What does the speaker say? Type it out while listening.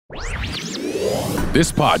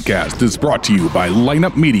This podcast is brought to you by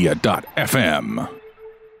lineupmedia.fm.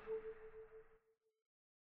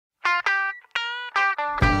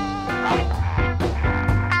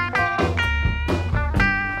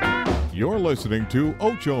 You're listening to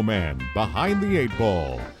Ocho Man Behind the Eight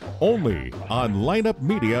Ball, only on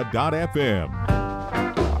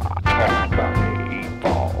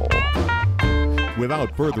lineupmedia.fm.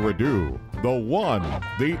 Without further ado, the one,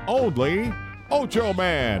 the only Ocho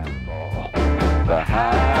Man.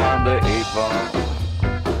 Behind the eight ball.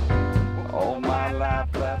 All my life,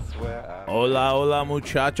 that's where I... Hola, hola,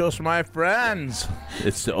 muchachos, my friends.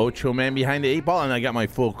 It's the Ocho Man Behind the Eight Ball, and I got my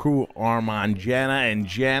full crew, Armand, Jana, and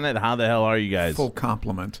Janet. How the hell are you guys? Full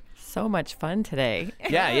compliment. So much fun today.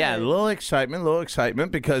 Yeah, a little excitement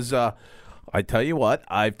because I tell you what,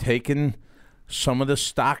 I've taken some of the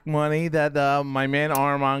stock money that my man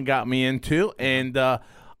Armand got me into, and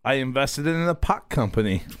I invested it in a pot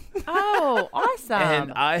company. Oh, awesome.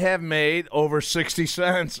 And I have made over 60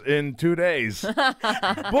 cents in 2 days. Boom. You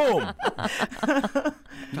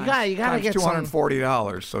gotta get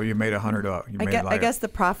 $240, so you made $100. I guess the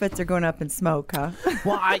profits are going up in smoke, huh?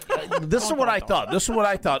 Well, this is what I thought.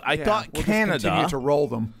 I thought we'll Canada just continue to roll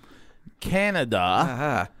them.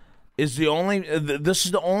 Canada is the only. This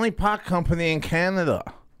is the only pot company in Canada.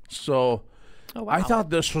 So. Oh, wow. I thought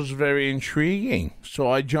this was very intriguing, so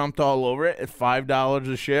I jumped all over it at $5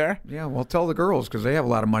 a share. Yeah, well, tell the girls because they have a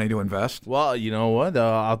lot of money to invest. Well, you know what?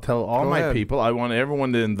 I'll tell all my people. I want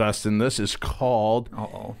everyone to invest in this. It's called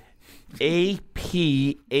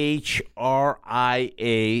APHRIA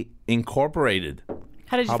Incorporated.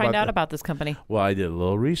 How did you find out about this company? Well, I did a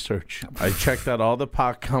little research. I checked out all the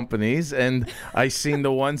pot companies, and I seen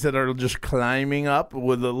the ones that are just climbing up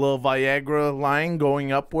with a little Viagra line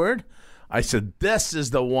going upward. I said, this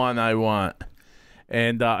is the one I want.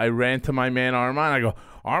 And I ran to my man Armand. I go,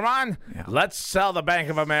 Armand, let's sell the Bank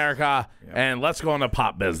of America and let's go into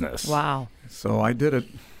pot business. Wow. So I did it.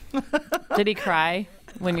 Did he cry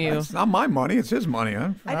when you... It's not my money. It's his money.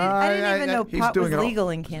 Huh? I didn't even know pot was doing legal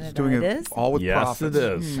in Canada. He's doing it is? all with profits. Yes, it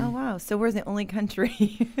is. Oh, wow. So we're the only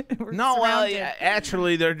country. No, well,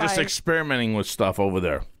 actually, they're just experimenting with stuff over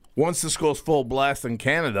there. Once this goes full blast in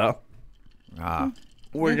Canada...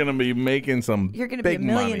 we're going to be making some You're going to big be a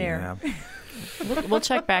millionaire. Yeah. We'll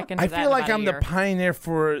check back into I that feel like in about I'm a the year. pioneer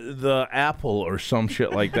for the Apple or some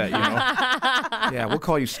shit like that, you know? Yeah, we'll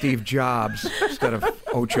call you Steve Jobs instead of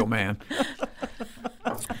Ocho Man.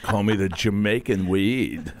 Call me the Jamaican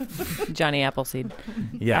weed. Johnny Appleseed.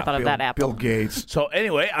 Yeah. I thought of that apple. Bill Gates. So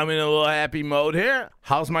anyway, I'm in a little happy mode here.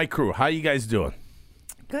 How's my crew? How you guys doing?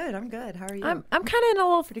 Good. I'm good. How are you? I'm kind of in a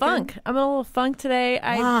little funk. good. I'm in a little funk today.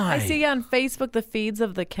 Why? I see on Facebook the feeds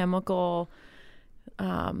of the chemical...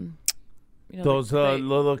 Those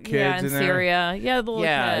little kids in in there? Syria. Yeah, the little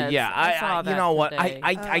kids. Yeah. I saw that you know what? today.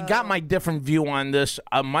 I got my different view on this.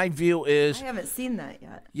 My view is... I haven't seen that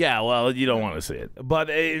yet. Yeah, well, you don't want to see it. But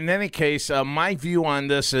in any case, my view on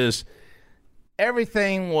this is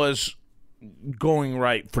everything was going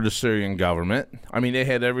right for the Syrian government. I mean, they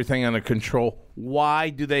had everything under control. Why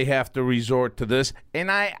do they have to resort to this? And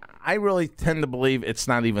I really tend to believe it's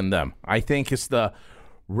not even them. I think it's the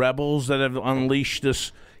rebels that have unleashed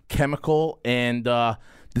this chemical, and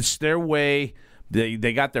it's their way.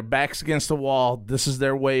 They got their backs against the wall. This is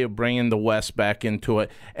their way of bringing the West back into it.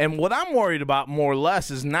 And what I'm worried about more or less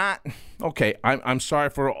is not, okay, I'm sorry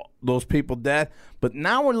for those people dead, but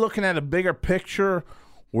now we're looking at a bigger picture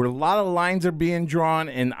where a lot of lines are being drawn,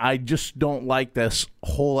 and I just don't like this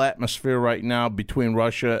whole atmosphere right now between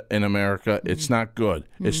Russia and America. Mm-hmm. It's not good.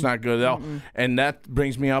 Mm-hmm. It's not good at all. Mm-hmm. And that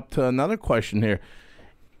brings me up to another question here.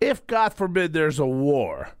 If, God forbid, there's a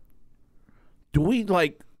war, do we,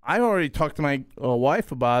 I already talked to my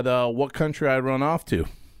wife about what country I'd run off to.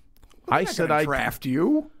 I said I'd draft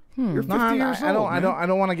you. You're 50 years old. I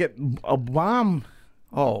don't want to get a bomb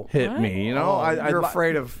hit me, you know? You're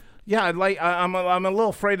afraid of... Yeah, I'm a little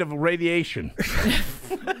afraid of radiation,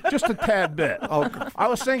 just a tad bit. I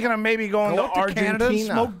was thinking of maybe going to Argentina. Canada and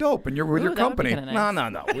smoke dope, and you're with your company.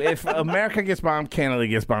 Nice. No. If America gets bombed, Canada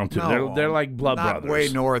gets bombed too. No, they're like blood not brothers. Way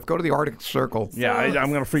north. Go to the Arctic Circle. Yeah,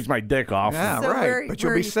 I'm going to freeze my dick off. Yeah, So right. But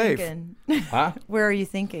you'll be safe. Huh? Where are you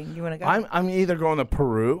thinking? You want to go? I'm either going to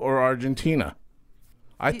Peru or Argentina.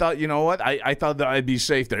 I thought, you know what? I thought that I'd be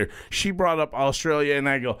safe there. She brought up Australia, and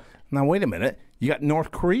I go, now wait a minute. You got North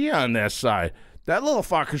Korea on that side. That little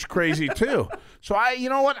fucker's crazy too. So you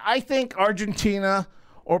know what? I think Argentina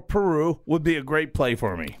or Peru would be a great play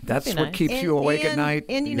for me. That's That'd be what nice. keeps you awake at night.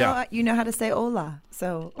 And you know how to say hola.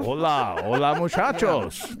 So Hola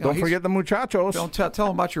muchachos. Don't he's- forget the muchachos. Don't tell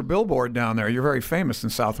them about your billboard down there. You're very famous in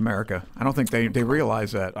South America. I don't think they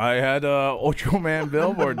realize that. I had a Ocho Man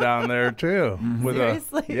billboard down there too. With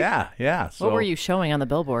Seriously? Yeah. So, What were you showing on the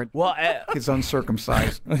billboard? Well, His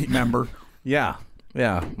uncircumcised member. yeah.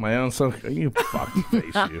 My own you fucking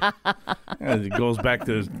face you. And it goes back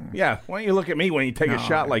to why don't you look at me when you take a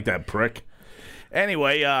shot like that, prick?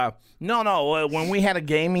 Anyway, no. When we had a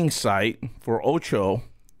gaming site for Ocho,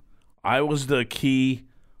 I was the key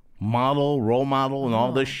role model, and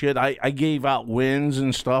all this shit. I gave out wins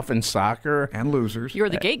and stuff in soccer. And losers. You were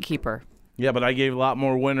the gatekeeper. Yeah, but I gave a lot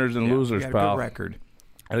more winners than losers, You had a pal. good record.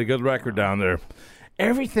 I had a good record down there.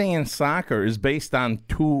 Everything in soccer is based on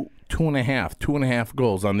two and a half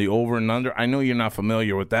goals on the over and under. I know you're not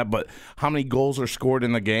familiar with that, but how many goals are scored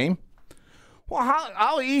in the game? Well,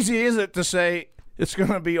 how easy is it to say it's going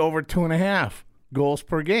to be over 2.5 goals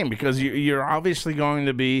per game? Because you're obviously going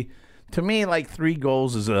to be, to me, like 3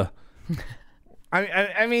 goals is a.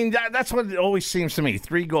 I mean, that's what it always seems to me.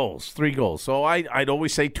 3 goals. So I'd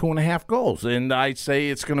always say 2.5 goals, and I'd say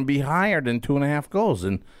it's going to be higher than 2.5 goals,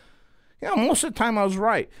 and. Yeah, most of the time I was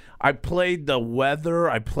right. I played the weather.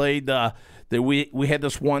 I played we had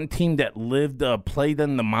this one team that played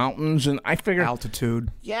in the mountains, and I figured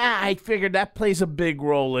Altitude. Yeah, I figured that plays a big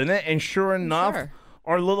role in it. And sure enough,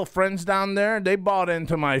 our little friends down there, they bought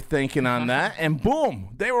into my thinking on that, and boom,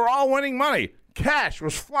 they were all winning money. Cash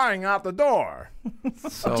was flying out the door.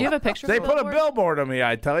 So, Do you have a picture? They of the put a billboard? billboard on me,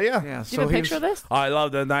 I tell you. yeah, Do you have a picture of this? I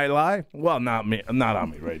love the nightlife. Well, not me, not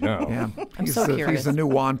on me right now. Yeah. He's so the, curious. He's the new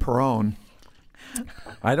Juan Perón.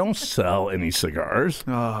 I don't sell any cigars.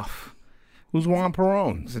 Oh, Who's Juan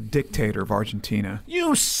Perón? he's a dictator of Argentina.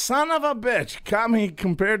 You son of a bitch! Got me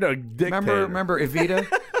compared to a dictator. Remember Evita?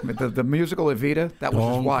 the musical Evita? That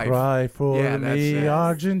was his wife. Cry for Yeah, that's me, it.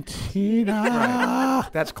 Argentina.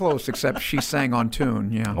 That's close, except she sang on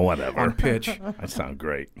tune. Yeah. Whatever. On pitch. That sounds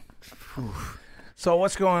great. So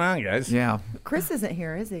what's going on, guys? Yeah. Chris isn't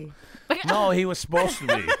here, is he? No, he was supposed to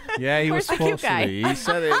be. Yeah, he was Where's the cute supposed to be. He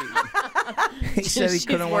said it. He said he She's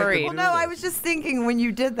couldn't worried. wait. Well, no, I was just thinking when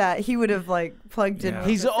you did that, he would have plugged in. Yeah.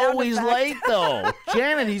 He's the sound always effect. late, though.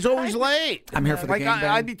 Janet, he's always late. I'm here for the Like game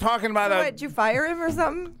bang. I'd be talking about What, did you fire him or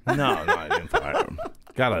something? No, I didn't fire him.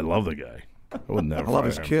 God, I love the guy. I would never. I love fire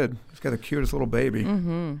his him. kid. He's got the cutest little baby.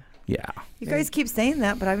 Yeah. You guys keep saying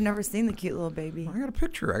that, but I've never seen the cute little baby. I got a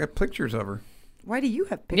picture. I got pictures of her. Why do you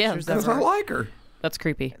have Yeah, pictures Because of I her? like her. That's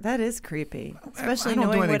creepy. That is creepy, especially I don't do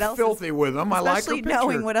knowing anything what else. filthy with them. I like her Especially picture.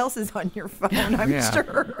 knowing what else is on your phone. I'm Yeah.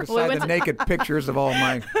 sure. Besides the naked pictures of all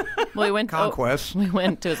my Well, we went conquests. we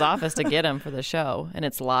went to his office to get him for the show, and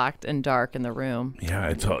it's locked and dark in the room.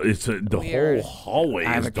 Yeah, the Weird. whole hallway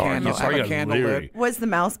I have is a dark. candle- It's I have like a candle leery. lit. Was the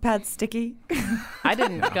mouse pad sticky? I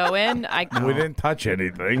didn't go in. We didn't touch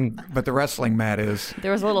anything. But the wrestling mat is.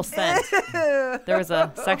 There was a little scent. There was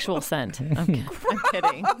a sexual scent. I'm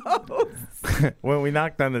kidding. When we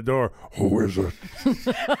knocked on the door, who is it?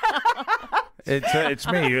 It's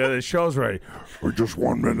me. The show's ready. Just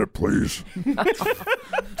 1 minute, please.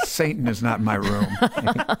 Satan is not in my room.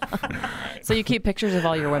 So you keep pictures of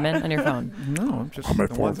all your women on your phone. No, just I'm at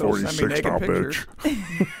the ones that'll send me 446 now, naked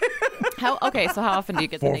bitch. Okay, so how often do you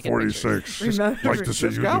get the naked pictures? 446. Remember- Like to see Just you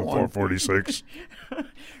do got one. 446.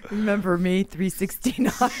 Remember me,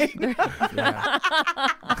 369.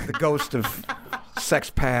 The ghost of sex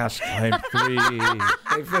past. I'm 3.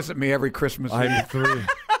 They visit me every Christmas. I'm 3.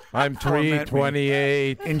 I'm Torment me.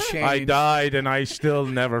 328. In chains. I died and I still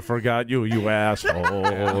never forgot you, you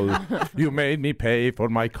asshole. You made me pay for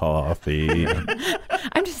my coffee.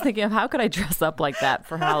 I'm just thinking of how could I dress up like that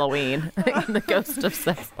for Halloween? The ghost of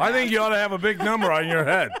sex. I think you ought to have a big number on your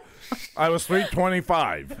head. I was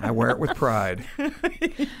 325. I wear it with pride.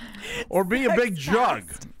 Or be a big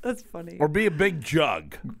jug. That's funny. Or be a big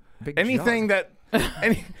jug. Big Anything jug.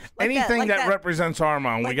 anything like that that- represents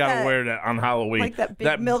Armand, we like got to that- wear that on Halloween. Like that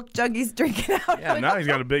big milk jug he's drinking out Yeah, of. now he's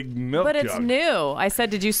got a big milk But it's jug. new. I said,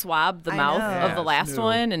 did you swab the I mouth know. of Yeah, the it's last new.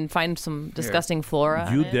 one and find some disgusting flora?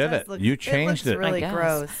 You in it? did does it. look- You changed looks it. really I guess.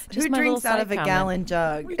 gross. Just Who my drinks little out of a side gallon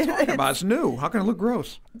jug? Talking about it's new. How can it look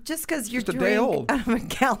gross? Just because you're Just a day drinking old. out of a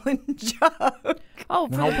gallon jug. Oh,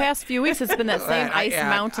 for the past few weeks, it's been that same Ice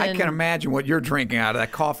Mountain. I can imagine what you're drinking out of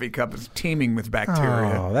that coffee cup is teeming with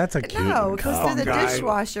bacteria. Oh, that's a cute No, it goes through the Fungi.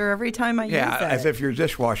 dishwasher every time I use Yeah, it. as if your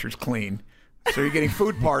dishwasher's clean. So you're getting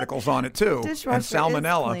food particles on it too, Dishwasher and is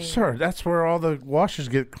salmonella. clean. Sir, that's where all the washers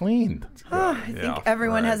get cleaned. I think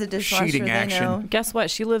everyone has a dishwasher Sheeting they action. know. Guess what?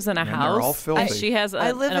 She lives in a they're house. all filthy. and she has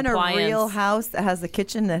I live an in a appliance. real house that has a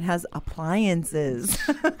kitchen that has appliances.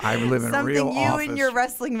 I live in a Something real you office. and your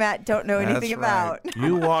wrestling mat don't know anything That's about.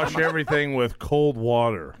 You wash everything with cold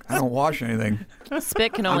water. I don't wash anything.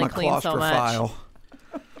 Spit can I'm only a clean so much. claustrophile.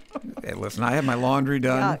 Hey, listen, I have my laundry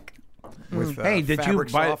done. Yuck. With, Hey, did you fabric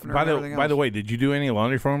softener and everything by the else. way, did you do any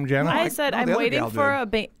laundry for him, Jenna? I said no, I'm the other waiting gal for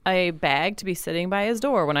did. a bag to be sitting by his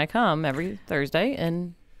door when I come every Thursday,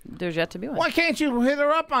 and there's yet to be one. Why can't you hit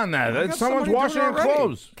her up on that? got Someone's somebody washing doing her it already.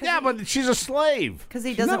 clothes. Yeah, but she's a slave. Because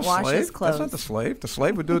he She's not doesn't a wash slave. his clothes. That's not the slave. The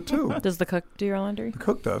slave would do it too. Does the cook do your laundry? The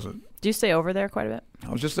cook does it. Do you stay over there quite a bit? I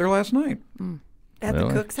was just there last night. At Really?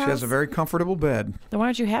 the cook's She house? has a very comfortable bed. Then why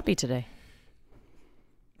aren't you happy today?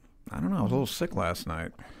 I don't know. I was a little sick last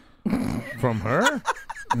night. From her?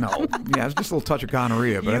 No, yeah, it was just a little touch of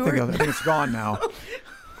gonorrhea, but I think it's gone now.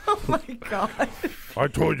 Oh my God. I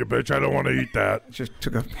told you, bitch, I don't want to eat that. Just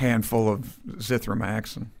took a handful of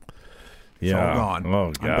Zithromax and Yeah. all gone. Oh,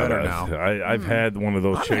 I'm God. better now. I've had one of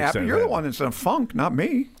those I'm chicks. happy. that You're the had- one that's in a funk, not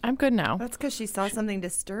me. I'm good now. That's because she saw something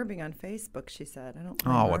disturbing on Facebook, she said. I don't Oh,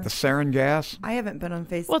 remember. what, the sarin gas? I haven't been on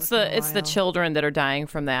Facebook Well, it's in a the while. children that are dying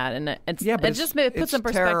from that, and it's Yeah, but it just it puts it's in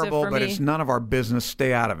perspective terrible, for but me. it's none of our business.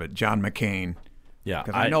 Stay out of it, John McCain. Yeah.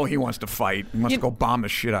 Because I know he wants to fight. He wants to go bomb the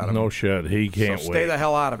shit out of No him. shit. He can't So wait. stay the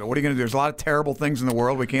hell out of it. What are you going to do? There's a lot of terrible things in the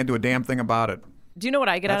world. We can't do a damn thing about it. Do you know what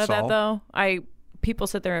I get out of That's that all. though? People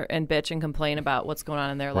sit there and bitch and complain about what's going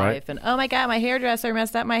on in their Right. life, and oh my God, my hairdresser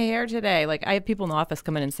messed up my hair today. Like I have people in the office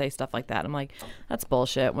come in and say stuff like that. I'm like, that's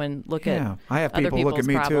bullshit. When look Yeah, at I have other people look at people's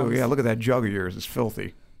me problems. too. Yeah, look at that jug of yours. It's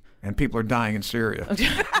filthy. And people are dying in Syria.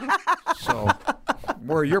 So,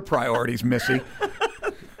 where are your priorities, Missy?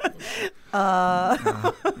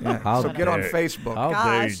 How So get on dare- Facebook How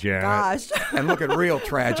dare you, Gosh, Janet? gosh. and look at real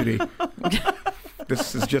tragedy.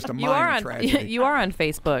 This is just a You are minor on tragedy. you are on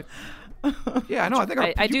Facebook. Yeah, I know. I think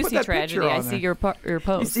I you do put see that picture tragedy. I on see there. your You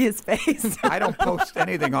post. see his face. I don't post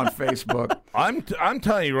anything on Facebook. I'm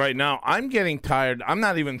telling you right now, I'm getting tired. I'm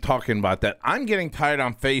not even talking about that. I'm getting tired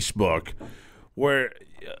on Facebook where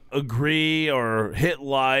agree or hit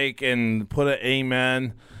like and put an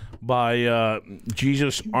amen by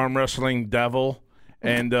Jesus Arm Wrestling Devil.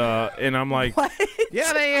 And I'm like,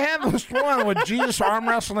 yeah, they have this one with Jesus Arm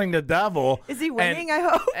Wrestling the Devil. Is he winning, I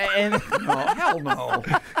hope? And, No, hell no.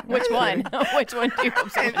 Which one? Which one do you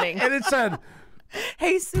have something? and it said,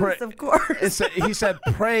 Jesus, Pray- of course. he said,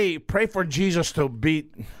 pray for Jesus to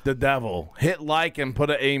beat the devil. Hit like and put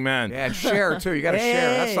an amen. Yeah, and share too. You got to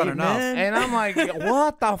share. That's not enough. Amen. And I'm like,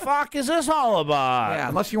 what the fuck is this all about? Yeah,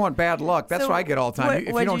 unless you want bad luck. That's So what I get all the time. what- If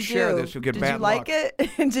you what'd don't share do? this, you'll get Did bad you like luck.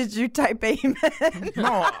 it? Did you type amen?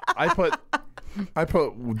 No, I put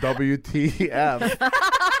WTF.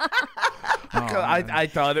 I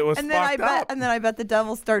thought it was And then fucked up. I bet the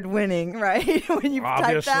devil started winning, right? When you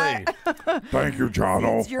type that. Thank you,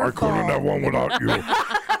 Jono. It's your I couldn't fault. have one without you.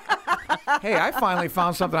 Hey, I finally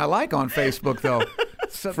found something I like on Facebook, though.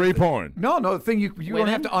 So- Free porn. No, the thing you don't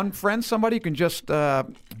have to unfriend somebody. You can just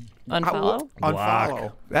Unfollow?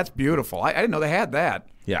 unfollow. That's beautiful. I didn't know they had that.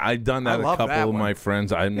 Yeah, I've done that I a love couple that of one. my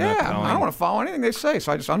friends. I'm Yeah, not telling. I don't want to follow anything they say,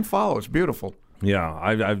 so I just unfollow. It's beautiful. Yeah,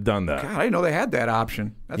 I've done that. God, I didn't know they had that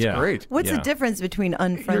option. That's Yeah. great. What's Yeah. the difference between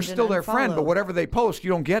unfriend You're still and their friend, unfollow? but whatever they post, you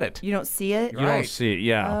don't get it. You don't see it? You don't Right. see it,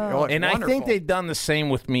 yeah. Oh, it's And I think wonderful. they've done the same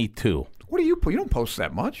with me too. What do you post? You don't post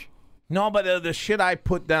that much. No, but the shit I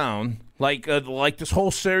put down, like this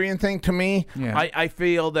whole Syrian thing, to me, Yeah. I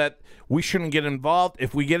feel that we shouldn't get involved.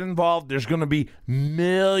 If we get involved, there's going to be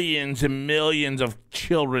millions and millions of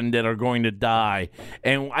children that are going to die,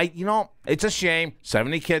 and it's a shame.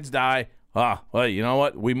 70 kids die. Well, you know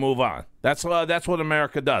what? We move on. That's what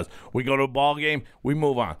America does. We go to a ball game, we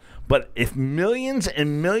move on. But if millions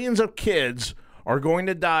and millions of kids are going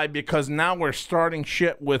to die because now we're starting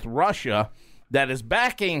shit with Russia that is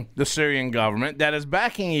backing the Syrian government, that is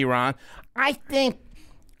backing Iran, I think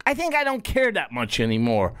I don't care that much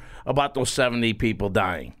anymore about those 70 people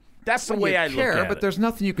dying. That's the way you I care, look at but it. there's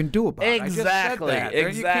nothing you can do about it. Exactly, I just said that. You can't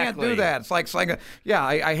exactly. do that. It's like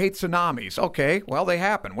I hate tsunamis. Okay, well, they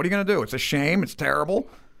happen. What are you going to do? It's a shame. It's terrible.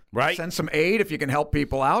 Right. Send some aid if you can help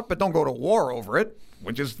people out, but don't go to war over it,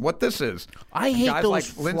 which is what this is. I hate Guys those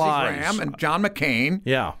like Lindsey flies. Graham and John McCain.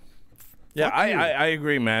 Yeah. Yeah, I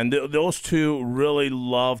agree, man. Those two really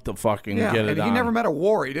love to fucking Yeah, get it and he on. never met a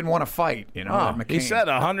war. He didn't want to fight. You know, Oh, McCain. he said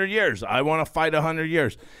 100 years. I want to fight 100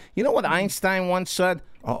 years. You know what Einstein once said?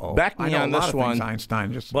 Uh-oh. Back I me know on a lot this of things, one.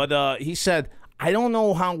 Einstein just. But he said, I don't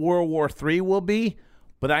know how World War III will be,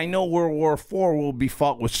 But I know World War IV will be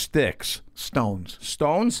fought with sticks. Stones.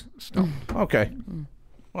 Stones? Stones. Okay.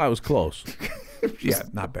 Well, I was close. Yeah,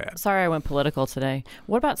 not bad. Sorry I went political today.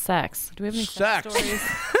 What about sex? Do we have any sex stories?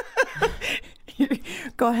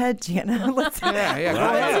 Go ahead, Jana. Let's Yeah, go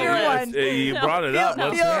Well, ahead. hear yeah, one. You brought it up.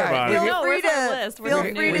 Let's feel- hear about feel it. No, free where's our to- list? Where's feel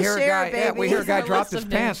our free news? to share, Yeah, we hear a baby. guy Our dropped list his of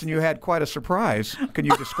pants, news. and you had quite a surprise. Can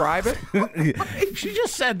you describe it? She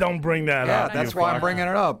just said don't bring that Yeah, up. that's you why I'm fuck. bringing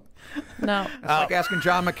it up. No. It's like asking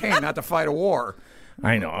John McCain not to fight a war.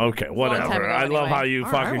 I know. Okay, time whatever. ago I love anyway. how you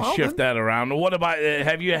All right, fucking well, shift that around. What about,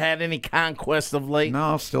 have you had any conquest of late?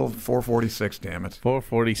 No, still 446, damn it.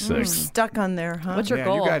 446. Stuck on there, huh? What's your Yeah,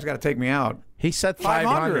 goal? you guys got to take me out. He said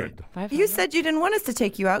 500. 500. You said you didn't want us to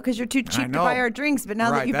take you out because you're too cheap to know. buy our drinks, but now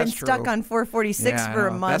Right, that you've been that's stuck true. on 446 Yeah, I for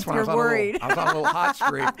a know. month, That's when you're I was worried. I was on a little hot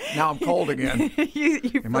streak. Now I'm cold again. you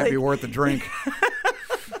It might be worth a drink.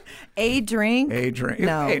 a drink. A drink.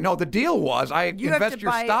 No. Hey, no, the deal was I You have to invest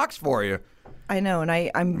your buy- stocks for you. I know, and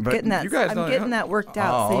I'm But getting that. you guys I'm don't- getting that worked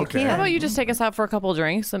out, Oh, so you okay. can. How about you just take us out for a couple of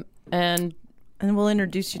drinks and And we'll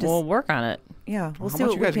introduce you to. we'll work on it? Yeah, we'll How see about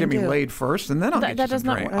what you guys we get can me do. laid first, and then I'll That- get that you does some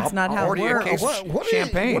not drink. work. That's not I'll how it order you a works. case of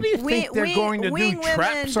champagne. What do you think they're Wing- going to do? wing Trap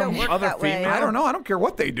women some don't work other that way. female? I don't know. I don't care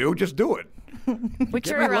what they do. Just do it. We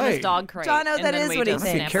carry me around this laid. dog crate. Jono, and that then is we what he just I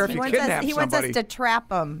don't thinks. care if snap you He them. wants us. kidnap He wants us somebody. to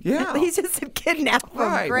trap him. Yeah. He's just to kidnap him.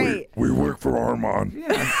 Right. Great. We work for Armand.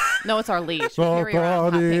 No, it's our leash. We carry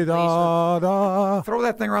around hot pink leash. Throw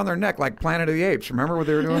that thing around their neck like Planet of the Apes. Remember what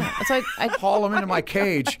they were doing? That's why I Haul them into my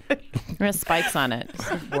cage. have spikes on it.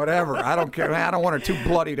 Whatever. I don't care. I don't want her too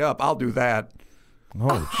bloodied up. I'll do that.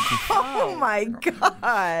 Oh my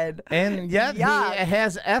God. And yet Yuck. he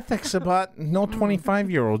has ethics about no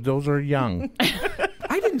 25-year-olds. Those are young.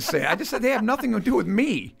 I didn't say. I just said they have nothing to do with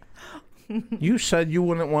me. You said you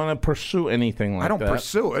wouldn't want to pursue anything like I don't that.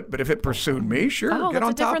 pursue it, but if it pursued me, sure, Oh, get that's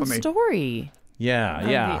on a top different of me. story. Yeah, than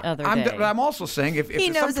yeah. The other I'm, day. but I'm also saying if He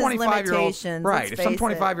some knows his 25-year-old limitations, right, let's if some face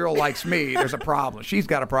it. 25-year-old likes me, there's a problem. She's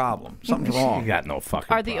got a problem. Something's wrong. You got no fucking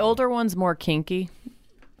Are the problem. older ones more kinky?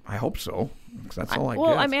 I hope so. 'Cause that's all I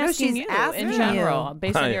Well, guess. I'm asking she's you asking in you. general,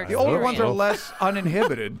 based on Yeah. your the experience. older ones are less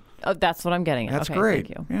uninhibited. Oh, that's what I'm getting at. That's okay, great.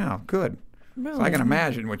 Thank you. Yeah, good. So I can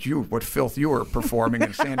imagine what filth you were performing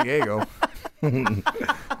in San Diego.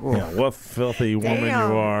 Yeah, what filthy woman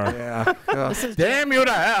Damn. you are. Yeah. Damn you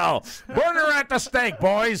to hell. Burn her at the stake,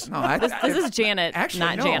 boys. No, I, This is Janet, Actually,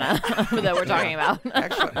 not no. Jana, that we're talking about.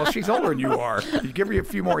 actually, well, she's older than you are. You give her a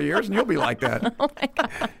few more years, and you'll be like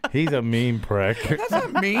that. He's a mean prick. That's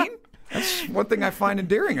not mean. That's one thing I find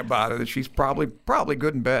endearing about her, that she's probably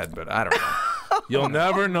good in bed, but I don't know. You'll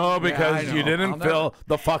never know because know. you didn't I'll never- fill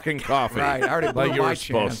the fucking coffee. Right, I already blew like you my were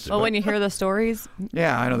supposed chance. to. Well, when you hear the stories,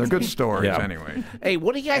 Yeah, I know. They're good stories Yeah. anyway. Hey,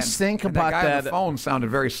 what do you guys think And about that guy on that? the phone sounded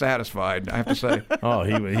very satisfied, I have to say. Oh,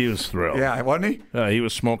 he was thrilled. Yeah, wasn't he? He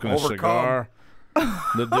was smoking a Overcome. cigar.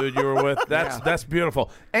 The dude you were with. That's beautiful.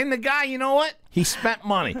 And the guy, you know what? He spent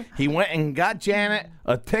money. He went and got Janet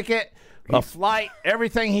a ticket, a flight,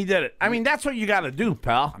 everything. He did it. I mean, that's what you got to do,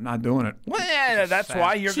 pal. I'm not doing it. Well, yeah, that's sad.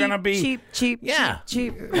 why you're gonna be cheap. Yeah.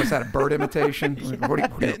 cheap. What's that, a bird imitation? What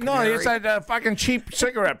do you, No, it's at a fucking cheap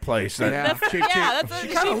cigarette place. That Yeah. cheap, yeah, cheap.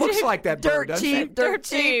 that's kind of looks like that bird, Dirt doesn't cheap. it? dirt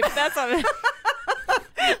cheap. That's what.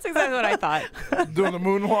 That's exactly what I thought. Doing the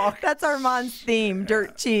moonwalk. That's Armand's theme.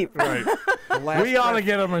 Dirt cheap. Right. The last We ought to breath.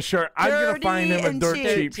 get him a shirt. I'm gonna Dirty find him a and dirt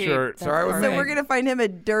cheap. cheap shirt. Sorry with So me. we're gonna find him a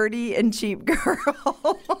dirty and cheap girl.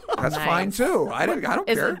 That's Nice. fine too. I don't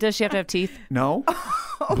care. Does she have to have teeth? No.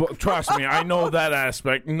 But trust me, I know that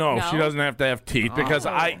aspect. No, No? she doesn't have to have teeth because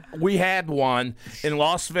we had one in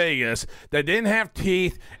Las Vegas that didn't have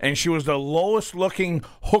teeth, and she was the lowest looking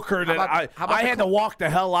hooker that how about I the had to walk the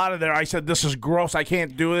hell out of there. I said, "This is gross. I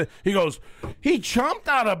can't do it." He goes, he jumped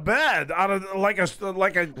out of bed out of like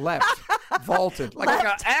a Left. Vaulted. Like like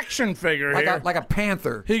an action figure here. like a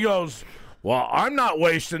panther. He goes, "Well, I'm not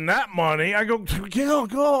wasting that money." I go,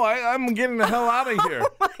 "Go! I'm getting the hell out of here."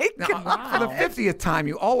 Now, for the 50th time,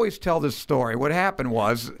 you always tell this story. What happened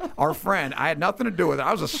was our friend, I had nothing to do with it.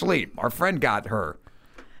 I was asleep. Our friend got her.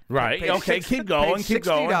 Right? Paid Okay, six- keep going. paid Keep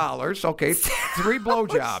going. $60. Okay, 3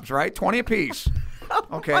 blowjobs, right? 20 apiece.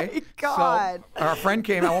 Okay. my God. So our friend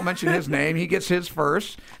came. I won't mention his name. He gets his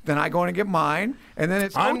first. Then I go in and get mine, and then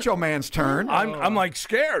it's Ocho Man's turn I'm like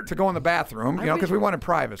scared. to go in the bathroom. You know, because we wanted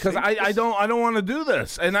privacy. Because I don't want to do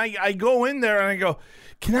this, and I go in there and I go,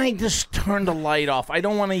 "Can I just turn the light off? I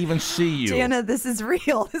don't want to even see you." Jana, this is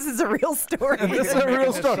real. This is a real story. This is a real Making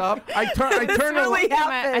this story. up? I turn This the really light.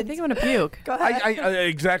 happened. I think I'm gonna puke. Go ahead. I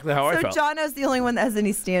exactly how I so felt. Jono's the only one that has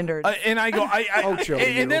any standards. And I go, Ocho, you.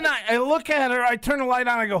 and then I look at her. I turn the light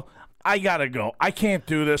on. I go, I gotta go. I can't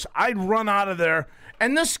do this. I'd run out of there.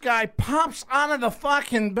 And this guy pops out of the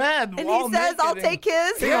fucking bed. And all he says, naked I'll and- take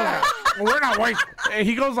his. Yeah. We're not wasting.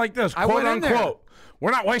 He goes like this, I quote went in there. unquote.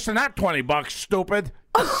 We're not wasting that $20, stupid.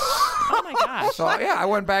 Oh my gosh. So yeah, I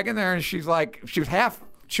went back in there and she was half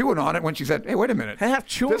chewing on it when she said, "Hey, wait a minute." Half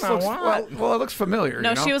chewing This on looks, what? well, it looks familiar. No,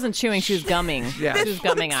 you know? she wasn't chewing. She was gumming. Yeah. She was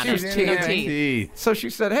gumming on She was it. teething. Her teeth. So she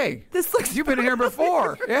said, "Hey, This looks you've been in here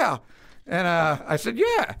before." Yeah. And I said,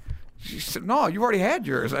 "Yeah." She said, "No, you already had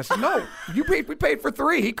yours." I said, "No, we paid for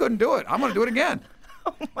 3. He couldn't do it. I'm going to do it again."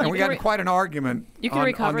 And we can got in quite an argument You can on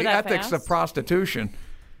recover the that ethics fast? of prostitution.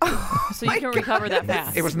 So you can recover that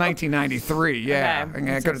fast. It was 1993. Yeah, Okay. and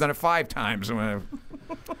I could have done it 5 times. I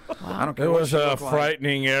don't care. It what was she a looked like.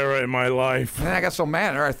 frightening era in my life. And then I got so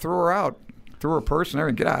mad at her, I threw her out, threw her purse and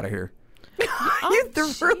everything. Get out of here. you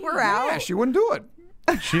threw her out. Yeah, she wouldn't do it.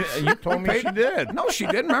 You told me she did. No, she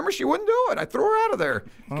didn't. Remember, she wouldn't do it. I threw her out of there.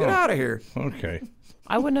 Get out of here. Okay.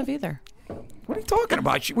 I wouldn't have either. What are you talking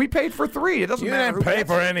about? We paid for 3. It doesn't You matter. didn't who pay gets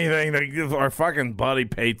for it. anything. Our fucking buddy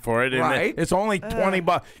paid for it. And Right. It's only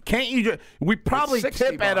 $20. Can't you just... We probably It's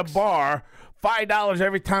tip at a $60. bar $5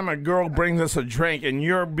 every time a girl brings us a drink, and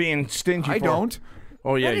you're being stingy I for... don't.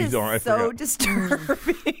 Oh, yeah, That you is don't. I so forgot.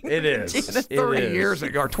 disturbing. It is. Gina, It 30 is. years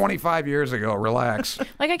ago, or 25 years ago. Relax.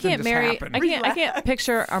 Like I can't just marry. happened. I can't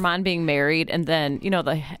picture Armand being married, and then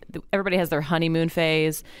everybody has their honeymoon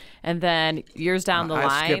phase, and then years down the I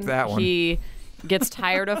line, skipped that one. he gets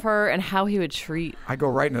tired of her, and how he would treat I go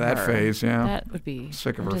right into that her. phase. Yeah. That would be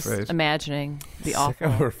Sick of I'm her just face. Imagining the awful.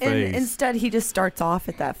 Her And face. instead, he just starts off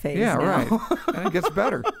at that phase. Yeah. now. Right. And it gets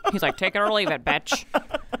better. He's like, take it or leave it, bitch.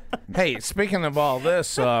 Hey, speaking of all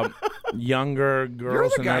this, younger girls You're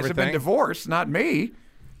the and guys that have been everything. divorced, not me.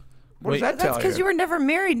 What Wait. does that That's tell because you were never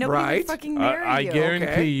married. Nobody Right. would fucking marry I you. guarantee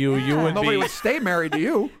Okay. you would Nobody be would stay married to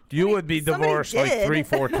you. you would be Somebody divorced like did.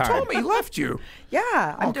 3-4 times. Told me he left you. Yeah,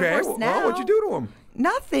 I'm Okay. divorced Well, now. what'd you do to him?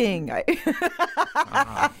 Nothing.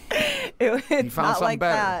 It's He found not something like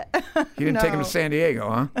better. that. He didn't take him No. to San Diego,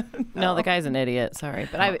 huh? No, the guy's an idiot. Sorry,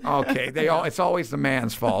 but I. Okay. It's always the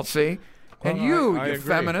man's fault. See. And Well, you I agree.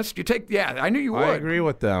 feminist, you take. Yeah, I knew you would. I agree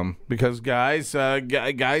with them because guys tend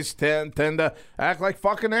to act like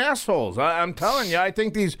fucking assholes. I'm telling you, I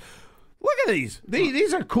think these. Look at these.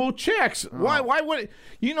 These are cool chicks. Why would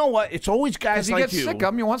you know what? It's always guys Because you like get you. sick of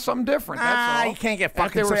them, you want something different. That's all. You can't get If they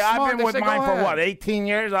fucking were say, I've smart, been they with say, go mine for ahead. what, 18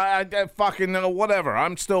 years? I fucking whatever.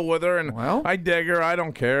 I'm still with her, and Well. I dig her. I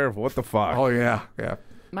don't care. What the fuck? Oh yeah, yeah.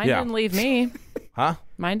 Mine Yeah. didn't leave me. Huh?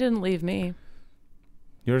 Mine didn't leave me.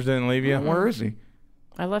 Yours didn't leave you? Where is he?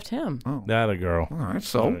 I left him. That a girl. All right,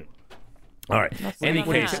 so All right. Any not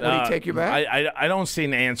case, that. Would he take you back? I don't see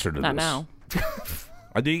an answer to Not this. now.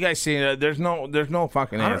 Do you guys see? There's no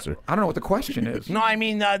fucking answer. I don't know what the question is. No, I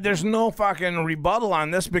mean there's no fucking rebuttal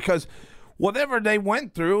on this because whatever they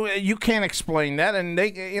went through, you can't explain that, and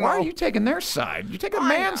they, you know. Why are you taking their side? You take a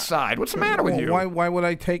man's side. What's the matter with you? Why would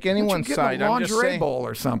I take Why don't you anyone's get side? a I'm just lingerie saying. bowl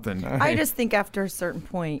or something. I just think after a certain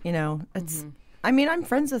point, it's. I mean, I'm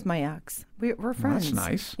friends with my ex. We're friends.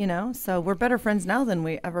 nice. So we're better friends now than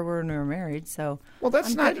we ever were when we were married. So. Well, that's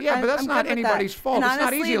I'm not- good- yeah, but that's I'm not good with anybody's that. fault. And It's not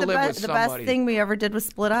honestly, easy to the live be- with the somebody. best thing we ever did was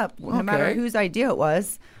split up, no matter Okay. whose idea it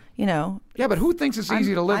was. Yeah, but who thinks it's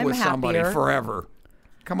easy to live I'm with somebody happier. forever?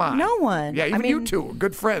 Come on. No one. Yeah, I even you mean- two are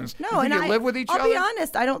good friends. No, you think and you live with each I'll other? be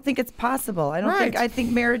honest. I don't think it's possible. I don't think. Right. I think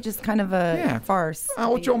marriage is kind of a Yeah. farce. to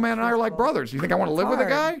Oh, be Joe Man and I are like truthful. brothers. You think I want to live with a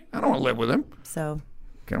hard. guy? I don't want to live with him. So.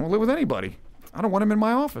 I don't want to live with anybody. I don't want him in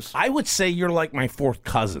my office. I would say you're like my fourth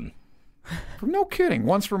cousin. No kidding.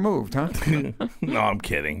 Once removed, huh? No, I'm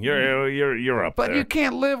kidding. You're up But there. you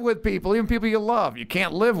can't live with people, even people you love. You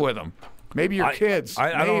can't live with them. Maybe your kids.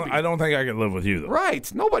 Maybe. I don't think I could live with you though. Right.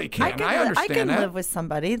 Nobody can. I I understand can that. live with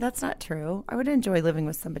somebody. That's not true. I would enjoy living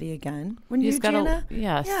with somebody again. Wouldn't You you, just gotta- Gina?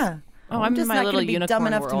 yes. Yeah. Oh, I'm just in my not little gonna be unicorn dumb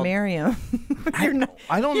enough world. to marry him. You're not.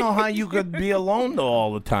 I don't know how you could be alone though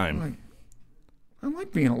all the time. I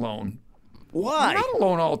like being alone. Why? I'm not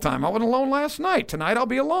alone all the time. I wasn't alone last night. Tonight I'll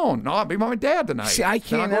be alone. No, I'll be with my dad tonight. See, I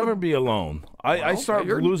Then I'll can't go- ever be alone. I Well, start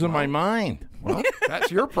you're- losing my mind. Well,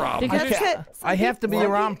 that's your problem. Because- That's it. I have to be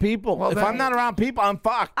around people. well, if then- I'm not around people, I'm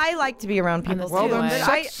fucked. I like to be around people. the Well, too, then but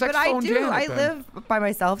sex but I phone do. Janet I then. live by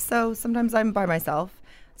myself, so sometimes I'm by myself.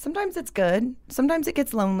 Sometimes it's good. Sometimes it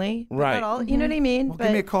gets lonely. Right. Not all, you know what I mean? Well,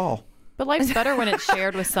 give me a call. But life's better when it's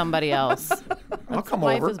shared with somebody else. I'll come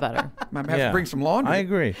Life over. is better. I might have to bring some laundry. I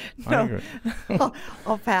agree. I agree.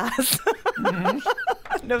 I'll pass.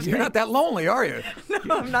 No, You're not that lonely, are you?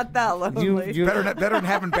 no, I'm not that lonely. Better than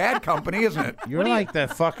having bad company, isn't it? You're like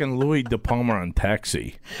that fucking Louis De Palma on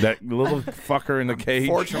Taxi. That little fucker in the cage.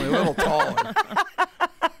 Fortunately, a little taller.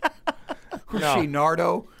 Who's No. she,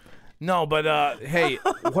 Nardo? No, but hey,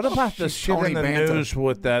 what about the shit Tony in the Banta. news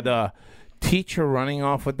with that teacher running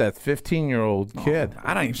off with that 15-year-old kid?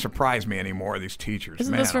 I don't even surprise me anymore. These teachers.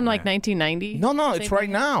 Isn't Man, this from oh, like man. 1990? No, it's right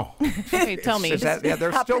now. Okay, tell me. Is that, yeah,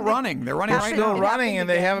 they're still running. They're running They're right still now. running, and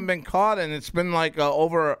they haven't been caught, and it's been like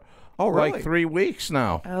over really? like 3 weeks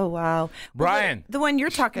now. Oh wow, Brian. Well, the one you're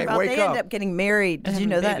talking Hey, about, wake they ended up. up getting married. Did you having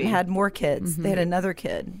know a that? baby. And had more kids. They had another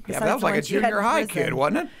kid. Yeah, but besides that was the like a one she had junior in high prison. kid,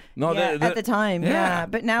 wasn't it? No, Yeah, at the time, Yeah. yeah.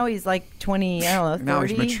 But now he's like 20, I don't know, Now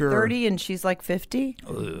he's 30, mature. 30, and she's like 50,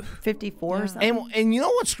 54 or something. and you know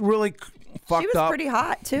what's really fucked She was up? pretty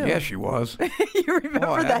hot, too. Yeah, she was. You remember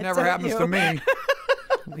Boy, that, never don't happens you? to me.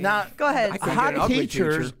 Now, Go ahead. I couldn't get an ugly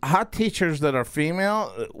teacher. hot teachers that are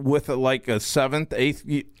female with like a 7th,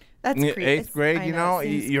 8th, That's creepy. 8th grade, I you know, it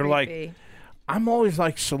seems you're like, creepy. I'm always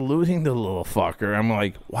like saluting the little fucker. I'm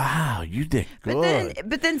like, wow, you did good.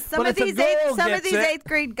 But then some But of if a these girl gets it- eighth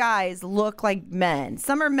grade guys look like men.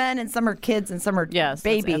 Some are men and some are kids and some are Yes, that's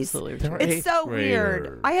babies. absolutely They're true. It's eighth so graders.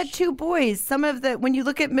 weird. I had 2 boys. Some of the when you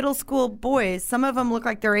look at middle school boys, some of them look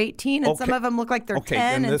like they're 18 and some Okay. of them look like they're Okay,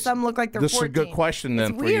 10 then and this- some look like they're this is a 14. good question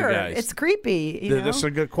then it's for you weird. guys. It's creepy. You know? This is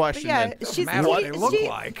a good But question. yeah, then. she's matter what they look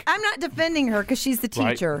like. I'm not defending her because she's the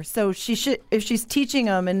Right. teacher. So she should, if she's teaching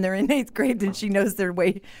them and they're in 8th grade, then she knows they're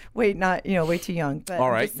way too young. But All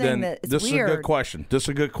I'm right, just saying then that it's this weird. is a good question. This is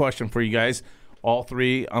a good question for you guys, all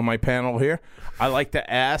 3 on my panel here. I like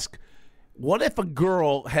to ask, what if a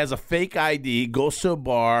girl has a fake ID, goes to a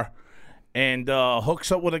bar, and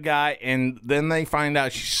hooks up with a guy, and then they find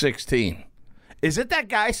out she's 16? Is it that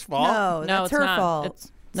guy's fault? No, No, that's it's her not. fault.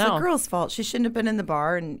 It's the no. girl's fault. She shouldn't have been in the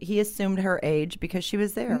bar, and he assumed her age because she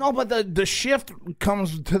was there. No, but the shift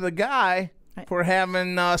comes to the guy for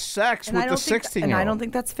having sex and with I the don't think, 16-year-old. and I don't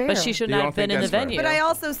think that's fair. But she should You not don't have been think in the that's fair? venue. But I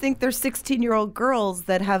also think there's 16-year-old girls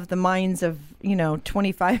that have the minds of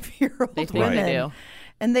 25-year-old They think women. they do.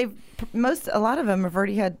 And a lot of them have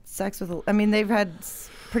already had sex with. I mean, they've had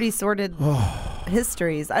pretty sordid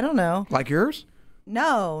histories. I don't know. Like yours?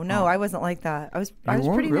 No, I wasn't like that. I was You pretty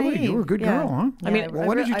weren't really? naive. You were a good Yeah. girl, huh? Yeah, I mean, Well,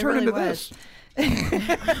 when did you turn really into was. this?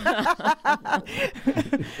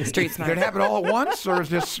 Street Did smart. it happen all at once, or is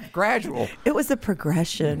this gradual? It was a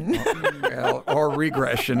progression. Well, or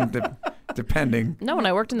regression, depending. No, when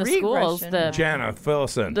I worked in the schools, Regression. Jana, fill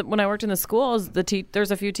us in. when I worked in the schools, there's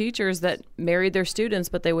a few teachers that married their students,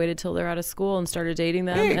 but they waited till they're out of school and started dating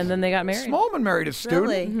them, Hey, and then they got married. Smallman married a student.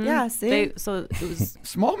 Really? Yeah. See. So it was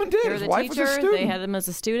Smallman did. they were His the wife was a teacher. student. They had them as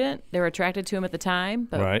a student. They were attracted to him at the time,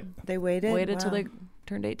 but Right. They waited. till Wow. they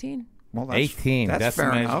turned 18. Well, 18. That's the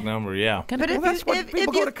fair magic enough. number, yeah. Kind But of if Well, that's what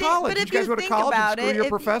people go to college. But You if guys go to think college and about screw it, your if-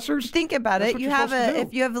 professors? Think about That's it. what You you're have supposed to do.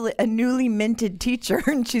 if you have a newly minted teacher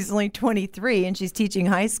and she's only 23 and she's teaching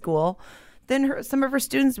high school, then some of her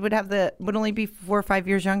students would only be 4 or 5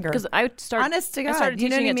 years younger. Because I started. Honest to God, I started you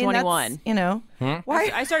know teaching what I at mean? 21. That's,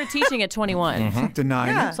 why? I started teaching at 21,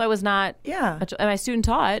 Denying Yeah. it. so I was not. Yeah. And my student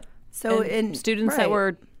taught. So and in students right. that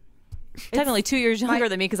were technically 2 years younger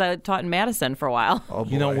than me because I taught in Madison for a while. Oh,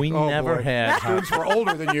 You know, boy. we Oh, never boy. had Students were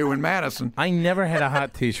older than you in Madison. I never had a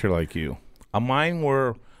hot teacher like you. Mine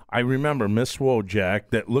were, I remember Miss Wojak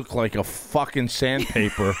that looked like a fucking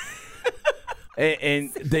sandpaper.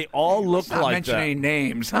 and they all looked Not like mention that. any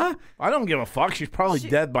names, huh? I don't give a fuck. She's probably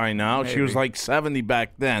dead by now. She was Maybe. like 70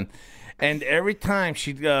 back then. And every time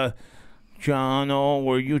she'd John,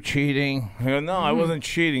 were you cheating? I go, no, I wasn't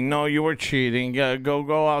cheating. No, you were cheating.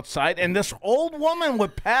 Go outside. And this old woman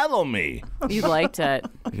would paddle me. You liked it.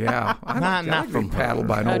 Yeah. Not from paddled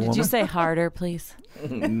by an Oh, old did woman. you say harder, please?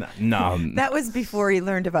 No. That was before he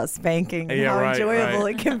learned about spanking and Yeah, how right, enjoyable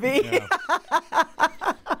right. it can be.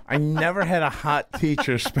 I never had a hot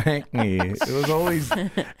teacher spank me. It was always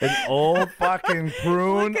an old fucking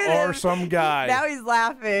prune Look at or him. some guy. Now he's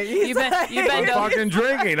laughing. He's You bent I'm over. fucking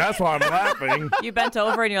drinking. That's why I'm laughing. You bent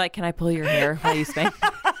over and you're like, "Can I pull your hair while you spank?"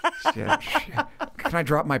 Yeah, shit. Can I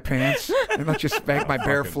drop my pants and let you spank my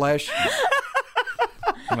bare flesh?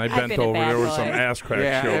 And I bent been a over. bad There was boy. some ass crack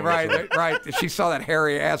Yeah, showing. right. She saw that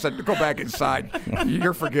hairy ass. Said, "Go back inside.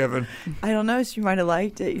 You're forgiven." I don't know. She might have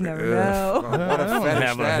liked it. You never know. What a I don't fetish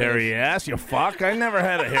have a that hairy is. ass. You fuck. I never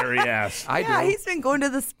had a hairy ass. I Yeah, do. he's been going to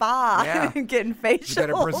the spa Yeah. and getting facials. Is that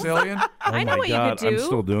a Brazilian? I know Oh my what you God, could do. I'm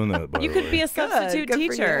still doing that. By You the could way. be a substitute Good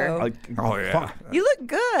for teacher. you. Like, Oh yeah. fuck. You look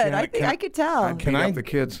good. I could tell. Can Beat I? up the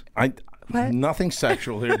kids? What? Nothing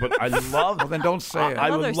sexual here, but I love. Well, then don't say it.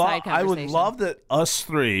 I would Another love. side I would conversation. love that us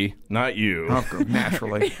three, not you,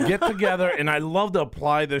 Naturally. get together, and I love to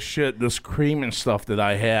apply this shit, this cream and stuff that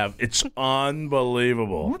I have. It's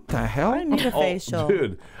unbelievable. What the hell? I need a Oh, facial.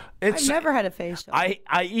 dude. I've never had a facial. I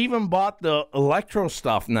even bought the electro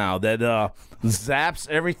stuff now that zaps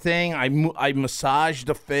everything. I massage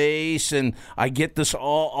the face and I get this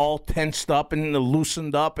all tensed up and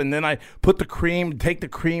loosened up, and then I put the cream, take the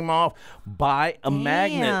cream off, buy a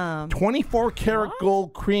magnet, 24 karat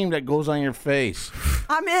gold cream that goes on your face.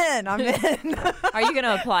 I'm in. Are you going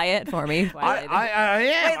to apply it for me? I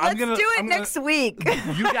am. Wait, let's do it next week.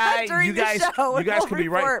 You guys, During you the guys, show, you guys we'll could be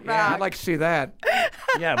right. report back. I'd like to see that.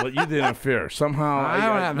 Yeah, but you didn't interfere somehow. I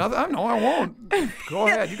don't have nothing. No, I won't. Go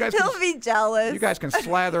ahead. You guys. He'll be jealous. You guys can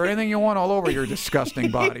slather anything you want all over your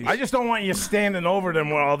disgusting bodies. I just don't want you standing over them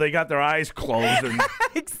while they got their eyes closed. And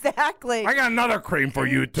Exactly. I got another cream for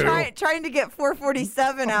you too. Trying to get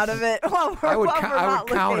 447 out of it while we're, I would while ca- we're I would not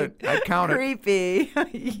count looking it. I'd count it. creepy.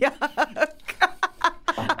 Yeah.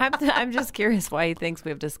 I'm just curious why he thinks we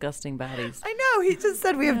have disgusting bodies. I know. He just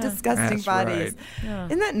said we have disgusting That's bodies. right.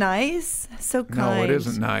 Isn't that nice? So kind. No, it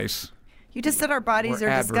isn't nice. You just said our bodies We're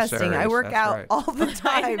are disgusting. I adversaries, work that's out right. all the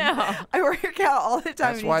time. know. I work out all the time.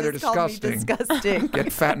 That's and why you they're just called me disgusting. disgusting.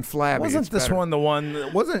 Get fat and flabby. Wasn't it's this better. one the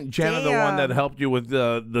one? Wasn't Jenna the one that Damn. helped you with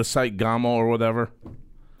the site Gamo or whatever?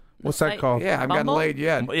 What's that site- called? Yeah, I haven't gotten Bumble? laid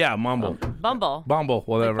yet. Yeah, Mumble. Bumble,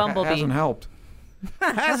 Whatever. Bumblebee. Hasn't helped.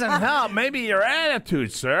 Hasn't helped. Maybe your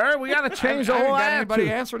attitude, sir. We got to change the I haven't whole got attitude.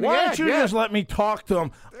 anybody answering Why yet, don't you yet. just let me talk to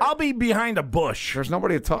him? I'll be behind a bush. There's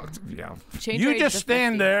nobody to talk to. Yeah. Change You your age just to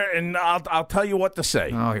stand 50. there, and I'll tell you what to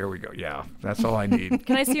say. Oh, here we go. Yeah, that's all I need.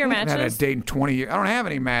 Can I see your I haven't had a matches? date in 20 years. I don't have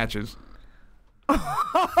any matches.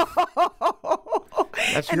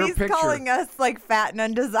 That's And your he's picture. calling us like fat and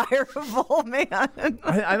undesirable, man.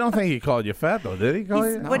 I don't think he called you fat, though, did he? Call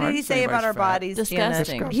you? What did I'd he say say about anybody's our fat. bodies?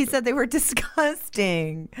 Disgusting. Deanna? He said they were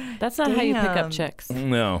disgusting. That's not how you pick Damn. up chicks.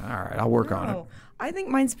 No. All right, I'll work on it. Oh, I think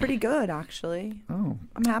mine's pretty good, actually. Oh.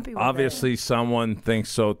 I'm happy with Obviously, someone thinks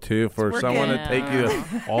so too. For It's someone to working. take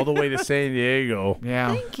you all the way to San Diego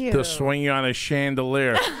Yeah. it. Thank you. to swing you on a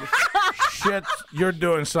chandelier. Shit, you're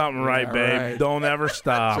doing something right, Yeah, babe. right. Don't ever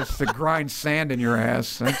stop. Just to grind sand in your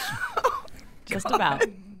ass. That's, Just about.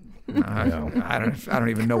 I don't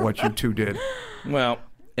even know what you two did. Well,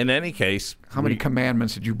 in any case, How many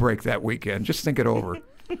commandments did you break that weekend? Just think it over,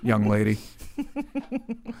 young lady.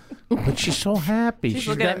 but she's so happy. She's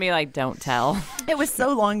looking at me like, don't tell. It was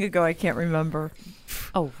so long ago, I can't remember.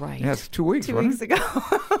 Oh, right. Yeah, it's 2 weeks, 2 wasn't weeks it?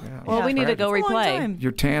 ago. Well, we need to go It's a long replay. time.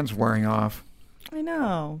 Your tan's wearing off. I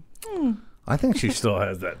know. I think she still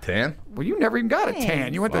has that tan. Well, you never even got a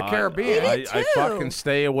tan. You went to the Caribbean. did I too. fucking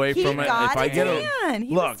stay away He from it. got If I a get tan. a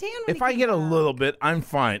He look, was tan when if he I get a came out. little bit, I'm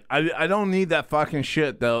fine. I don't need that fucking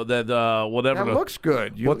shit though. That whatever. That looks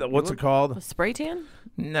good. You- What's you it called? Spray tan?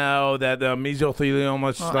 No, that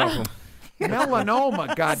mesothelioma stuff.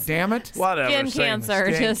 Melanoma, goddammit. Whatever. Skin same- cancer,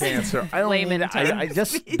 Skin just cancer. I don't layman need. I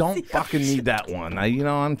just don't fucking need that one.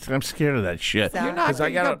 I'm scared of that shit. You're Not, 'Cause I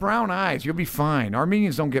you got got a, brown eyes. You'll be fine.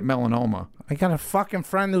 Armenians don't get melanoma. I got a fucking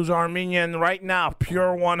friend who's Armenian right now,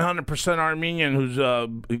 pure 100% Armenian, who's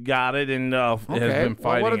got it and has Okay. been Well,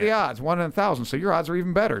 fighting what are the it. odds? 1 in 1,000. So your odds are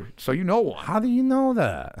even better. So you know one. How do you know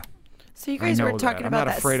that? So you guys I were know talking that. I'm about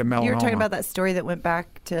not afraid of You were talking melanoma. about that story that went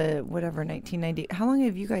back to whatever 1990. How long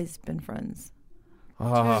have you guys been friends? You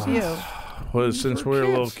Well, since we were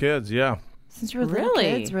little kids, yeah. since you were little Really?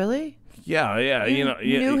 kids, really? Yeah,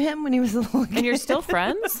 You knew him when he was a little kid. And you're still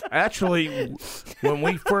friends? Actually, when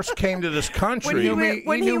we first came to this country,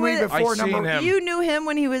 When he knew me before I seen number. him. You knew him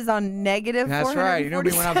when he was on negative. That's right. He knew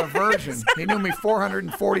me when I was a 447. virgin. He knew me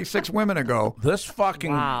 446 women ago. this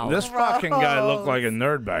fucking Wow. fucking guy looked like a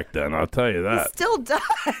nerd back then. I'll tell you that. Still does.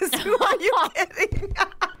 Who are you kidding?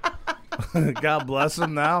 God bless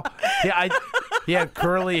him now. Yeah, he had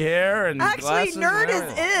curly hair and Actually, glasses nerd and is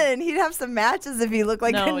everything. in. He'd have some matches if he looked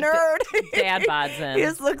like No, a nerd. Dad bod's in. He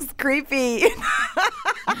just looks creepy.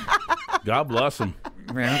 God bless him.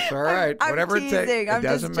 Man, it's all right. I'm Whatever teasing. it takes. It I'm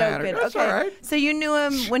doesn't just matter. joking. That's okay. all right. So you knew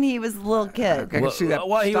him when he was a little kid. I can see that.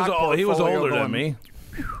 Well, he was stock he was portfolio older than going. me.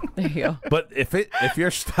 There you go. But if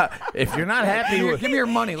you're not happy with Give me your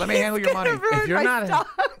money. Let me handle your money.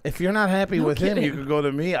 if you're not happy with him, you could go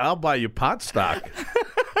to me. I'll buy you pot stock.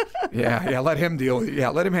 Yeah. Let him deal. Yeah,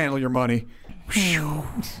 let him handle your money.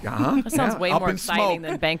 Uh-huh. That sounds way Up more in exciting smoke.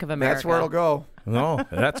 than Bank of America. That's where it'll go. No,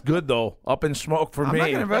 that's good though. Up in smoke for I'm me. not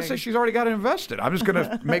going to invest it. She's already got it invested. I'm just going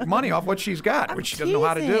to make money off what she's got, which she doesn't know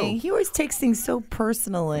how to Teasing. do. He always takes things so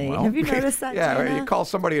personally. Well, Have you noticed that? Yeah, Jenna? you call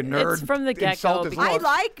somebody a nerd. It's from the get-go insult his because- I looks.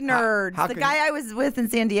 like nerds. how the can guy you- I was with in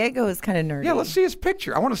San Diego is kind of nerdy. Yeah, let's see his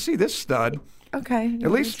picture. I want to see this stud. Okay. At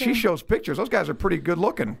least she shows pictures. Those guys are pretty good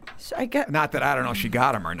looking. I get. Not that I don't know if she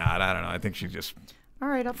got him or not. I don't know. I think she just All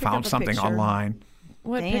right, I'll pick found up a something picture. online.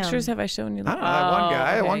 What Damn. pictures have I shown you? I don't know. That one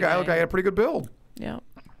guy. okay, One guy okay. looked like he had a pretty good build. Yeah.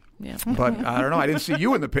 Yeah. But I don't know. I didn't see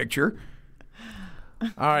you in the picture.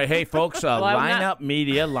 All right, hey folks, I'm Line not- Up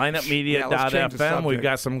Media, let's change the lineupmedia.fm. We've subject.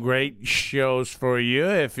 got some great shows for you.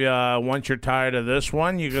 If once you're tired of this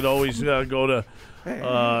one, you could always go to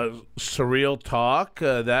Surreal Talk.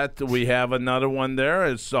 That we have another one there.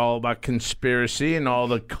 It's all about conspiracy and all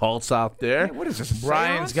the cults out there. Hey, what is this, a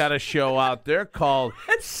Brian's seance? got a show out there called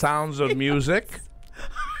Sounds of Music.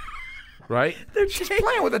 Right? She's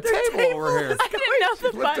playing with a table over here. I didn't know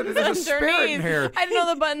the lifted it buttons as a spirit in underneath. here. I didn't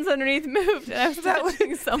know the buttons underneath moved. And I was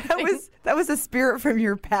touching something. That was a spirit from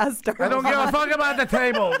your past. I don't give a fuck about the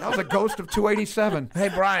table. That was a ghost of 287. Hey,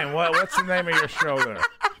 Brian, what's the name of your show there?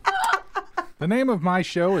 The name of my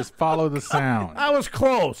show is Follow the Sound. I was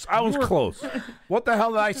close. Close. What the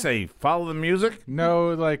hell did I say? Follow the music? No,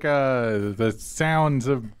 like the sounds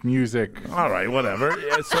of music. All right, whatever.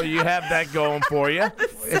 So you have that going for you.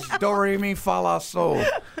 It's Do Re Mi Fa La Sol.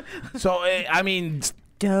 So, I mean,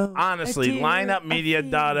 honestly,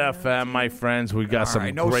 lineupmedia.fm, my friends. We've got some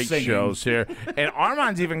right, no great singing. shows here. And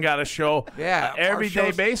Armand's even got a show Yeah, our everyday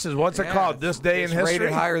show's- basis. What's it called? This Day in It's History?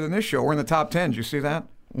 rated higher than this show. We're in the top 10. Did you see that?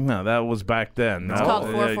 No, that was back then. It's called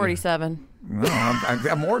 447. No,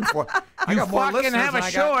 I'm more than four. I You got more fucking listeners have a than I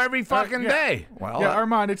show got. every fucking day. Well, Yeah,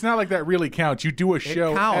 Armand, it's not like that really counts. You do a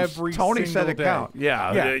show counts. every Tony single said it day. counts.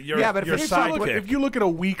 Yeah, Yeah. You're, but if you're it's sidekick. If you look at a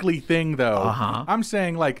weekly thing, though, I'm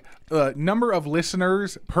saying like number of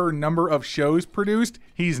listeners per number of shows produced,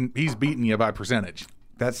 he's beating you by percentage.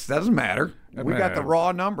 that doesn't matter. We got the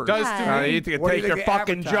raw numbers. Does to me. You can What do take you your think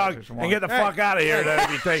fucking jug advertisers and want? get the fuck out of here. Then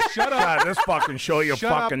if you take shut up this fucking show, you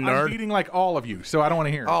Shut fucking up! I'm nerd. beating like all of you, so I don't want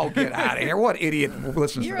to hear. Oh, get out of here! What idiot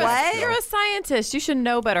listens You're to that? you're a scientist. You should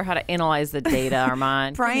know better how to analyze the data,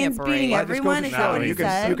 Armand. Give me a Brian's break. beating Well, that just goes everyone. to Is show that what he you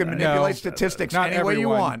said? can manipulate No, statistics not any way you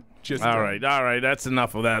everyone. want. Just All right. That's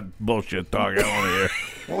enough of that bullshit talk. I don't want to hear.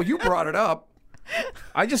 Well, you brought it up.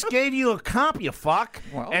 I just gave you a comp, you fuck.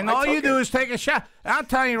 Well, and I all you took do it. is take a shot. I'm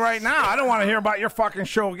telling you right now, I don't want to hear about your fucking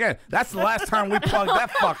show again. That's the last time we plugged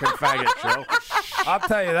that fucking faggot show. I'll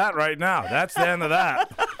tell you that right now. That's the end of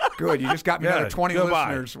that. Good. You just got me another 20 goodbye.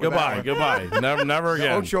 listeners. with that Goodbye. one. Never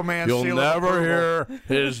again. Ocho Man You'll seal of never hear approval.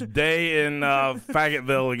 his day in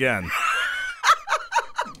Faggotville again.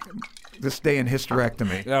 This day in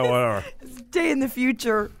hysterectomy. Yeah, whatever. Day in the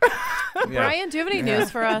future. Brian, do you have any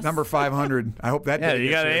news for us? Number 500. I hope that. Yeah, day you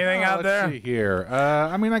gets got here. anything out Let's there? see here.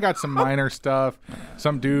 I mean, I got some minor stuff.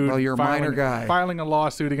 Some dude Well, you're a filing, minor guy. filing a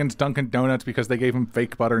lawsuit against Dunkin' Donuts because they gave him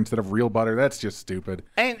fake butter instead of real butter. That's just stupid.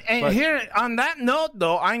 And But- here, on that note,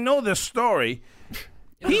 though, I know this story.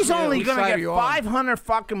 He's only whose going to side are get you on? 500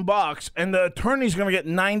 fucking bucks, and the attorney's going to get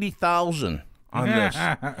 90,000 on this.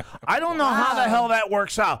 I don't know how the hell that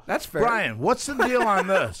works out. That's fair. Brian, what's the deal on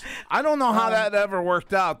this? I don't know how that ever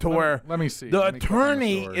worked out to where let me see. the Let me click on the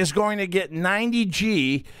attorney story. is going to get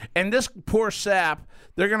 90G, and this poor sap,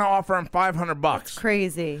 they're going to offer him 500 bucks.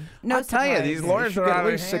 Crazy. No I'll tell you, surprise. these lawyers You are get out at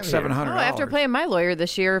of least hand $600, here. $700. Oh, after playing my lawyer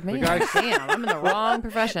this year, man, damn, I'm in the wrong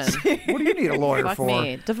profession. What do you need a lawyer Fuck for?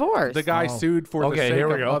 me. Divorce. The guy sued for the Okay, sake here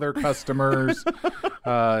we of go. other customers.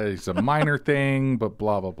 It's a minor thing, but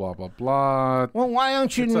blah, blah, blah, blah, blah. Well, why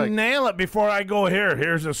don't you It's like- nail it before I go here?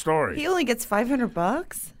 Here's the story. He only gets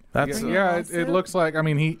 $500. That's Yeah, it looks like, I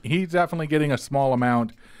mean, he's definitely getting a small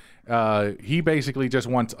amount. He basically just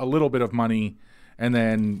wants a little bit of money, and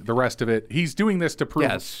then the rest of it, he's doing this to prove,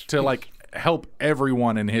 Yes. to like help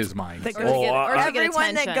everyone in his mind. Or to Oh, get- or to get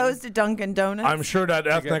Everyone that attention. goes to Dunkin' Donuts. I'm sure that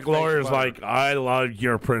ethnic fake lawyer's butter. like, I love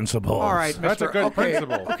your principles. All right, That's a Mr. good okay,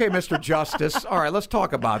 principle. Okay, Mr. Justice. All right, let's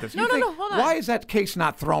talk about this. No, hold on. Why is that case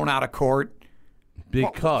not thrown out of court?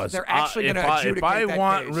 Because They're actually if gonna I adjudicate that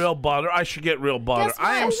want case. real butter, I should get real butter. Guess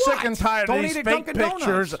I am what? sick and tired Don't of eat these at fake Dunkin'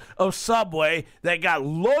 pictures Donuts. of Subway that got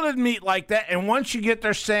loaded meat like that, and once you get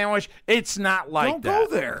their sandwich, it's not like Don't that.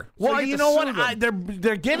 go there. So Well, you you get to know what? sue them.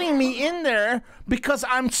 They're getting me in there because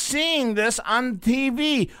I'm seeing this on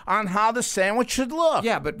TV on how the sandwich should look.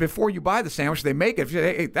 Yeah, but before you buy the sandwich, they make it. If you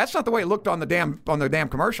say, hey, that's not the way it looked on the damn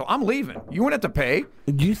commercial. I'm leaving. You wouldn't have to pay.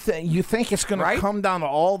 You think it's going Right? to come down to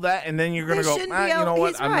all that, and then you're going They to go, shouldn't be you know able- what?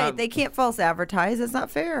 He's I'm right. not. They can't false advertise. It's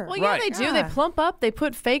not fair. Well, yeah, Right. they do. Yeah. They plump up. They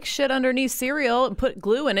put fake shit underneath cereal and put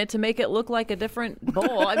glue in it to make it look like a different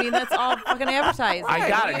bowl. I mean, that's all fucking advertising. I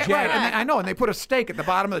got it, Right, Janet. and I know, and they put a steak at the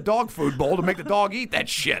bottom of the dog food bowl to make the dog eat that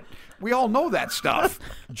shit. We all know that stuff.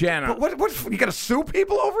 Jana, But what you got to sue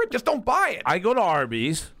people over it? Just don't buy it. I go to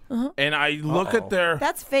Arby's and I look at their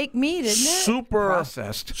That's fake meat, isn't it? super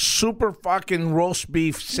Processed. fucking roast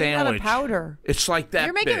beef Not a sandwich. powder. It's like that.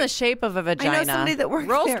 You're making big. the shape of a vagina. somebody that works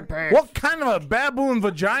Roast there. beef. What kind of a baboon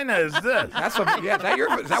vagina is this? That's is that what your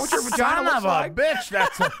vagina Son looks of a like? bitch.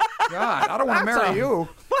 That's a. God, I don't want to That's marry a- you.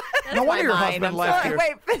 No wonder your mine. husband I'm left sorry. you.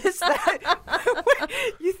 Wait, finish that.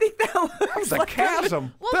 You think that That was a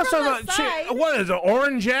chasm. Well, That's from what, the side. what is it?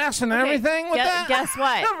 Orange ass and everything with that? Guess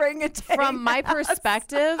what? orangutan? From my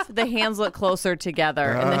perspective, the hands look closer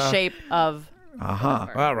together in the shape of.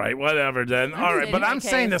 All right, whatever then. All right, in but my I'm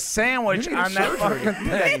saying the case. sandwich You need on that surgery. fucking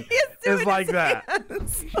thing is like that.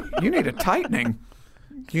 You need a tightening.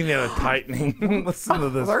 You need a tightening. Listen to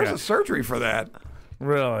this There's guy. a surgery for that.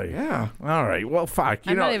 Really? Yeah. All right. Well, fuck.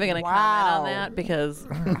 You I'm know, not even going to comment Wow. on that because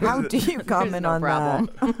How do you comment no on problem.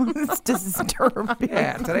 that? It's disturbing.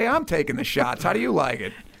 Yeah, today I'm taking the shots. How do you like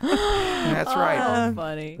it? That's right. oh,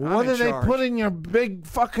 funny. What I'm do in they charge. put in your big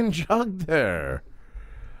fucking jug there?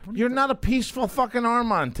 You're not a peaceful fucking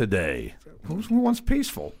Armand today. Who wants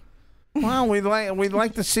peaceful? Well, we'd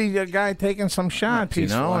like to see a guy taking some shots, you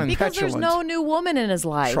peaceful, know. I'm And Because there's no new woman in his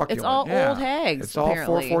life. It's Truculent. all Yeah. old hags. It's all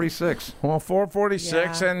apparently. 446. well,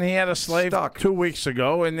 446, Yeah. and he had a slave Stuck. 2 weeks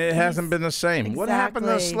ago, and it hasn't been the same. What happened to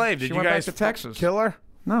the Exactly. slave? Did She you went back guys to Texas. kill her?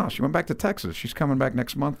 No, she went back to Texas. She's coming back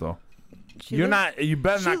next month, though. You're not. You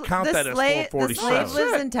better not count that as The 447. slave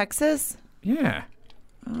lives in Texas? Yeah.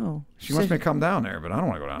 Oh. She wants me to come down there, but I don't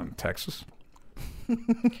want to go down to Texas.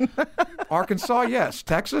 Arkansas, yes.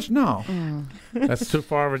 Texas, no. That's too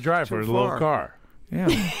far of a drive for his little far. car. Yeah.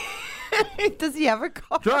 Does he have a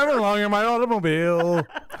car? Driving along in my automobile,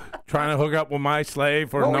 trying to hook up with my slave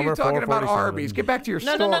for What were number you talking about 447. Arby's? Get back to your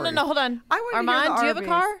No, story. no. Hold on. I wanna hear Armand, the do you have a Arby's.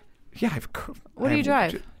 car? Yeah, I've. What do you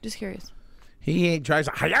drive? Just curious. He drives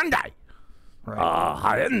a Hyundai.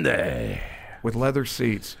 Hyundai. With leather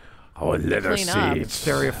seats, Oh, leather Clean up. seats.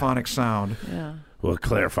 stereophonic sound. Yeah. Well,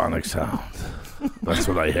 clairphonic sound. That's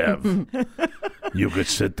what I have. You could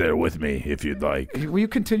sit there with me if you'd like. Will you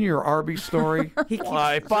continue your Arby's story? Well,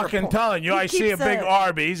 I fucking telling you, I see a keeps big a-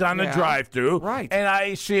 Arby's on the Yeah. drive-thru, Right. and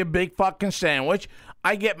I see a big fucking sandwich.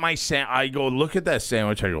 I get my I go look at that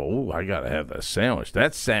sandwich. I go, oh, I gotta have that sandwich.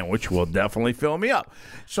 That sandwich will definitely fill me up.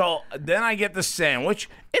 So then I get the sandwich.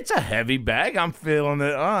 It's a heavy bag. I'm feeling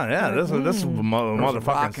it. Oh yeah, this is a motherfucking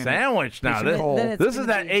rocking. sandwich now. It's This, cold. Then it's this is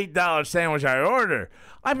that $8 sandwich I ordered.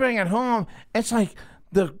 I bring it home. It's like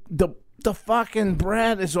the fucking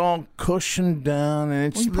bread is all cushioned down, and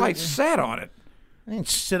it's Well, you probably sat on it. I didn't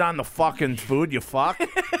sit on the fucking food, you fuck.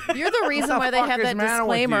 You're the reason why they fuck have is that matter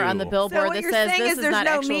with disclaimer you? on the So billboard what that you're says saying this is is there's not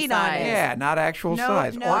no actual meat on size. it. Yeah, not actual No,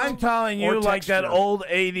 size. no. I'm telling you, or like that texture. old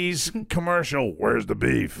 '80s commercial. Where's the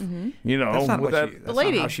beef? You know, That's not with what that. she. That's The not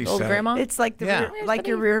lady, how she old said it. grandma. It's like the Yeah. like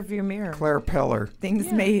your rear view mirror. Claire Peller.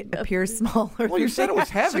 Things may appear smaller. Well, you than said it they was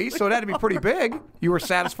heavy, so it had to be pretty big. You were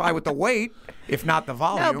satisfied with the weight, if not the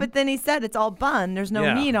volume. No, but then he said it's all bun. There's no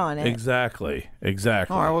Yeah, meat on it. Exactly.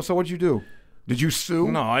 Exactly. All right. Well, so what'd you do? Did you sue?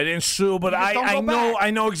 No, I didn't sue, but just don't I go know back.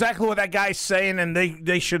 I know exactly what that guy's saying, and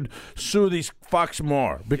they should sue these fucks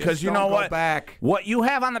more because Just you don't know go what? back. What you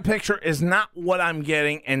have on the picture is not what I'm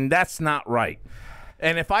getting, and that's not right.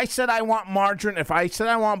 And if I said I want margarine, if I said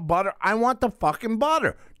I want butter, I want the fucking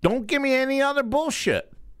butter. Don't give me any other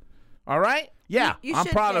bullshit. All right? Yeah, You I'm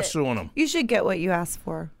should proud of get- suing them You should get what you asked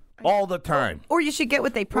for. all the time. Or you should get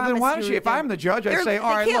what they Well, promised then why don't you you? If would I'm do. the judge, I They're- say,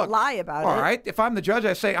 all right, they can't look. lie about All it. right. If I'm the judge,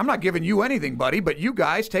 I say, I'm not giving you anything, buddy, but you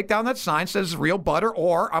guys take down that sign says real butter,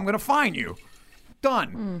 or I'm going to fine you.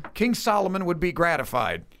 Done. King Solomon would be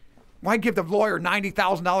gratified. Why give the lawyer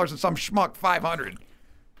 $90,000 and some schmuck $500?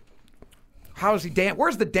 How is he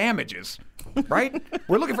Where's the damages? Right?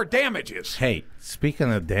 We're looking for damages. Hey,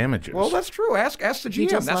 speaking of damages. Well, that's true. Ask the GM.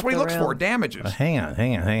 just That's left what he the looks room. for. Damages. hang on.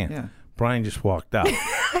 Yeah. Brian just walked out.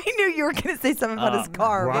 I knew you were going to say something about his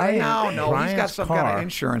car. Brian- No, he's got Brian's some kind car. of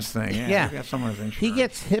insurance thing. Yeah, he's got some of his insurance. He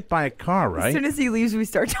gets hit by a car, As right? soon as he leaves, we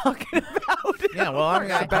start talking about it. Yeah, well, I'm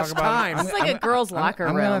going to best talk about time. It's like a girl's locker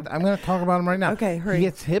room. I'm going to talk about him right now. Okay, hurry. He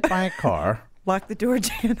gets hit by a car Lock the door,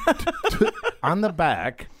 Jana. on the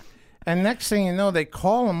back, and next thing you know, they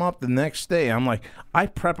call him up the next day. I'm like, I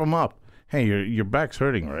prep him up. Hey, your back's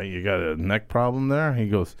hurting, right? You got a neck problem there? He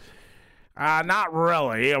goes, not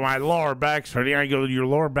really. My lower back's hurting. I go, your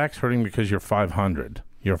lower back's hurting because you're 500.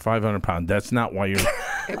 You're 500 pounds. That's not why you're.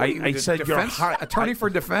 I said you're defense, high. attorney for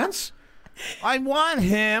defense. I want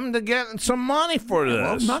him to get some money for this.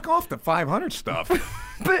 Well, knock off the 500 stuff.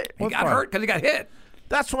 But He got hurt because he got hit.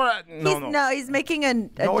 That's what I. No. he's making a No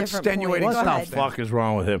different extenuating point. What Go the ahead. fuck is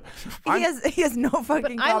wrong with him? He has no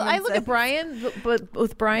fucking I common look at sense. Brian, but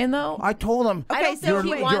with Brian though, I told him. I don't Okay, so think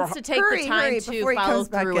he wait. wants to take Hurry, the time hurry, to before he follow comes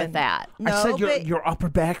back through in. with that. No, I said but your upper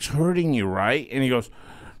back's hurting you, right? And he goes,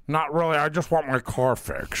 "Not really. I just want my car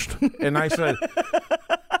fixed." And I said,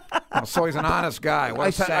 so he's an honest guy. What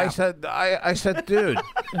a I sap. said, dude,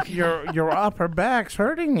 your upper back's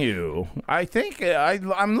hurting you. I think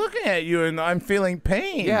I'm looking at you and I'm feeling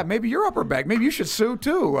pain. Yeah, maybe your upper back. Maybe you should sue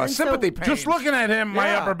too. Sympathy pain. Just looking at him, my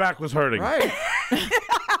Yeah. upper back was hurting. Right.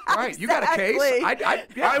 Right. You got a case.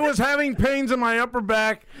 Exactly. I was having pains in my upper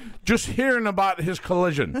back just hearing about his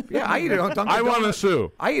collision. Yeah, I eat a Dunkin' Donuts. I want to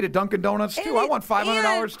sue. I eat a Dunkin' Donuts too. I want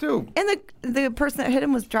 $500 too. And the person that hit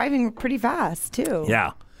him was driving pretty fast too.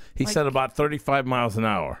 Yeah. He said about 35 miles an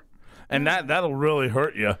hour. And that'll really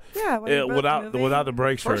hurt you. Yeah, when you're both moving. without the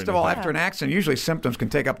brakes First hurting. of all, after an accident, usually symptoms can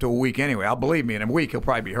take up to a week anyway. I'll believe me, in a week he'll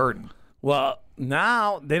probably be hurting. Well,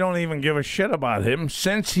 now they don't even give a shit about him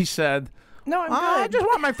since he said, No, I'm I good. just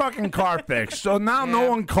want my fucking car fixed. So now no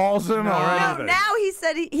one calls him or No, anything. now he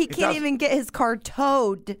said he can't does- even get his car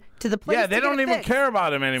towed to the place. Yeah, to they get don't it even fixed. care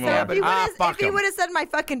about him anymore. So if he him. would have said my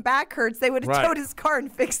fucking back hurts, they would have Right. towed his car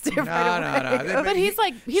and fixed it right away. No. But he's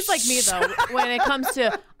like me though. When it comes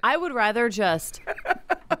to, I would rather just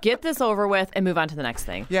get this over with and move on to the next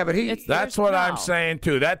thing. Yeah, but It's- That's there's what no. I'm saying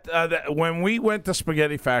too. That when we went to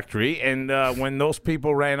Spaghetti Factory and when those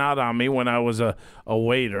people ran out on me when I was a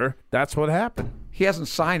waiter, that's what happened. he hasn't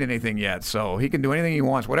signed anything yet, so he can do anything he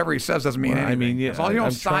wants. Whatever he says doesn't mean anything. I mean, yeah, as long as you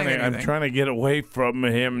don't sign anything. I'm trying to get away from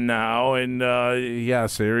him now, and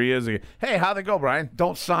yes, here he is. Hey, how'd it go, Brian?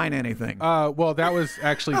 Don't sign anything. Well, that was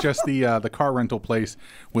actually just the car rental place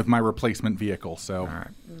with my replacement vehicle. So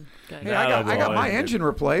Hey, I got my engine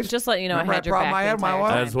replaced. Just let you know, Remember I had that your problem back I had with my the wife?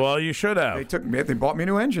 entire As well, you should have. They bought me a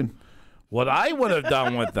new engine. What I would have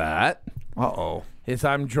done with that Uh-oh. is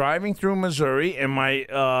I'm driving through Missouri and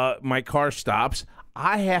my car stops.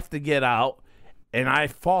 I have to get out, and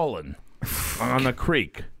I've fallen on the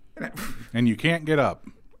creek, and you can't get up.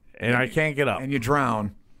 and I can't get up. And you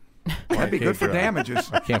drown. That'd be good for damages.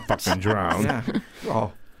 Can't fucking drown. Yeah.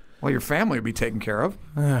 Oh, well, your family would be taken care of.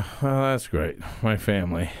 Well, that's great. My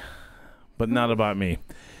family. But not about me.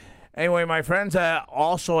 Anyway, my friends,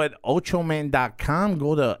 also at ochoman.com,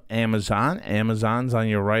 go to Amazon. Amazon's on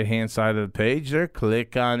your right-hand side of the page there.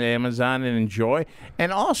 Click on Amazon and enjoy.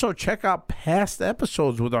 And also check out past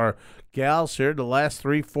episodes with our gals here. The last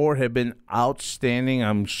 3-4 have been outstanding.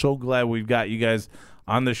 I'm so glad we've got you guys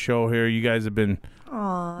on the show here. You guys have been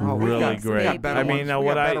really great. We got better I mean, ones. We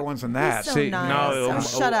what got I better ones than that. so see, nice. no, Oh,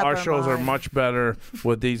 shut up, our shows are Armand. much better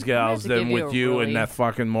with these gals to than give you with a you really- and that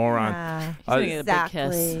fucking moron. Yeah. He's gonna get a big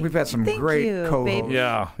kiss. Exactly. We've had some Thank great you, co-hosts. baby.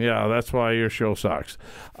 Yeah, that's why your show sucks.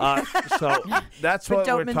 So that's But what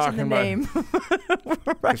don't we're mention talking the about.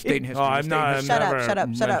 name. State history. Oh, I'm not. I'm Shut up, never shut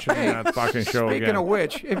up, shut up. mentioning that fucking show Speaking again. of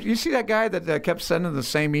which, if you see that guy that kept sending the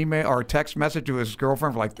same email or text message to his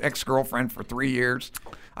girlfriend, for like ex-girlfriend for 3 years.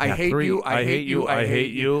 I Yeah, hate you. I hate you. I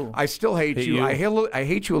hate you. I still hate Hate you. you. I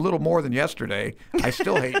hate you a little more than yesterday. I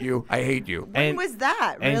still hate you. I hate you. When And- was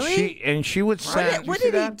that? and Really? she would send. what see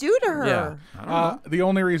did he that? do to her? Yeah. The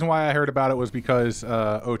only reason why I heard about it was because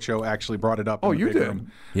Ocho actually brought it up in Oh, the you big did?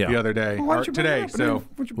 room Yeah. the other day Well, why or don't you bring it today. up? So Why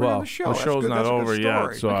don't you bring it on Well, the show? the That's show's good. not That's a good over yet,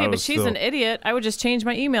 story. so I Okay, but was she's still- an idiot. I would just change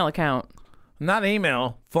my email account. Not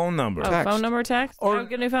email, phone number. Oh, Text. phone number, text? Or- Or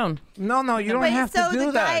get a new phone. No, you don't Wait, have so to the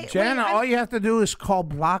do guy- that, Jana. wait, all you have to do is call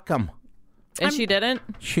block him. And she didn't?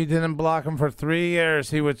 She didn't block him for 3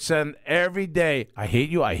 years. He would send every day, I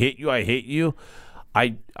hate you, I hate you, I hate you.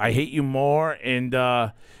 I hate you more and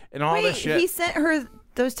all Wait, this shit. he sent her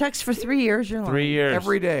those texts for 3 years. You're lying. 3 years.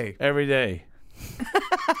 Every day. Every day.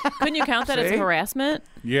 Couldn't you count that as See? harassment?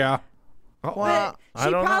 yeah, But I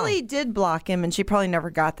she don't probably know. did block him, and she probably never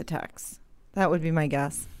got the text. That would be my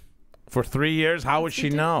guess. For 3 years, how would she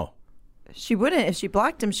know? She wouldn't. If she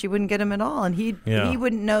blocked him, she wouldn't get him at all, and he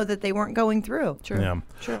wouldn't know that they weren't going through. True.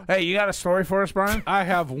 Yeah. Hey, you got a story for us, Brian? I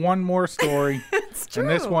have one more story, It's true. and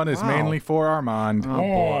this one is mainly for Armand.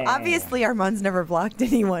 Obviously, Armand's never blocked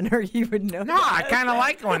anyone, or he would know. No, I kind of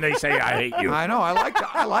like when they say I hate you. I know.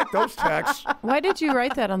 I like those texts. Why did you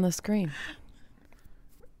write that on the screen?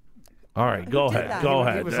 All right, go did ahead. that? Go He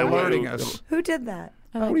ahead. He was alerting us. Who did that?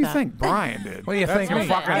 I like What do you that. think Brian did? What do you think, me.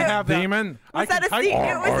 fucking I have that. demon? Was that a secret?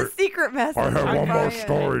 It was a secret message. I have from one more Brian.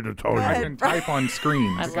 story to tell Go you. I ahead. can type on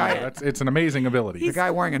screen. I love it. It's an amazing ability. The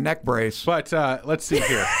guy wearing a neck brace. But let's see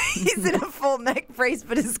here. He's in a full neck brace,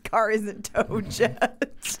 but his car isn't towed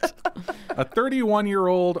yet. A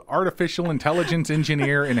 31-year-old artificial intelligence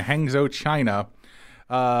engineer in Hangzhou, China,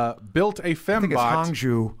 built a I think it's fembot.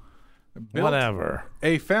 Hangzhou. Whatever.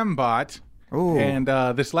 A fembot, Ooh. and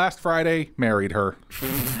this last Friday married her.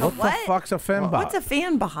 What the fuck's a fembot? What's a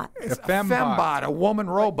fan bot? A fembot. Fembot, a woman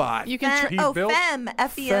robot. You can. He Oh, built- fem,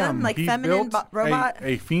 F-E-M, like He feminine built robot.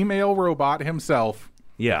 a female robot himself,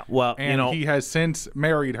 Yeah, well, and you know, he has since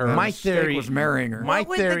married her. my Mistake theory was marrying her. My what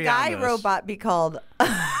would theory the guy on this, robot be called?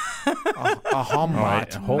 A home All right,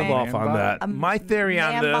 bot. hold off on that. My theory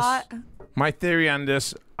on this. man-bot? My theory on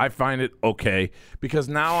this, I find it okay because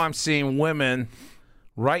now I'm seeing women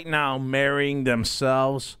right now marrying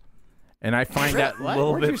themselves, and I find that a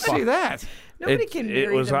little Where'd bit. you see that? Nobody can marry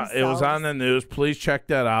it was themselves. on the news. Please check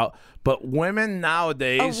that out. But women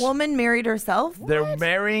nowadays, A woman married herself? they're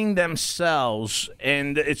marrying themselves,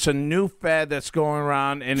 and it's a new fad that's going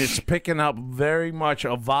around, and it's picking up very much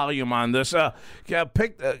a volume on this. Get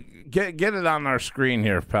it on our screen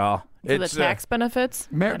here, pal. For the tax benefits?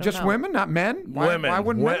 I don't Just know. women, not men? Why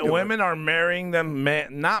wouldn't men do it? Women are marrying them.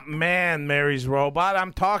 Not man marries robot.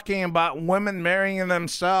 I'm talking about women marrying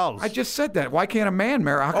themselves. I just said that. Why can't a man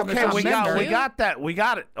marry? How come Okay, it's we not men marrying? got that. We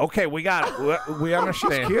got it. Okay, we got it. We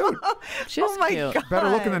understand. Cute. She's Oh my cute. God. Better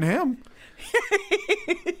looking than him.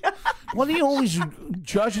 What are you always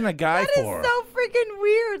judging a guy That is for? so freaking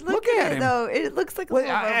weird. Look at at it, him. though. It looks like a Well,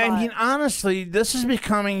 little I robot. mean, honestly, this is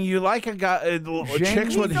becoming you like a guy,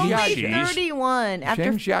 chicks with He's only he-she's. 31 after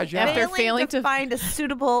James Zsa Zsa. After failing failing to to- find a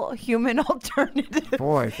suitable human alternative.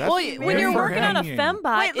 Boy, that's Well, when good you're for working him. on a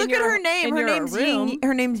fembot, Wait, look at her name. Her name's Ying.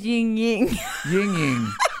 Her name's Ying Ying. Ying Ying.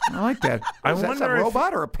 I like that. I Is that wonder a if-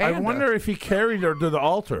 robot or a panda? I wonder if he carried her to the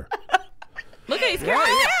altar. Look at his hair.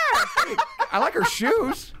 I like her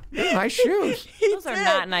shoes. They're nice shoes. Those are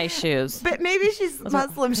not nice shoes. But maybe she's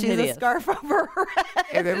Muslim. She's a hideous. scarf over her head.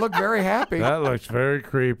 Hey, they look very happy. That looks very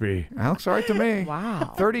creepy. That looks all right to me.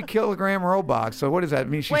 Wow. 30-kilogram robot. So what does that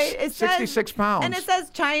mean? She's Wait, it 66 says, pounds. And it says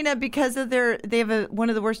China because of they have one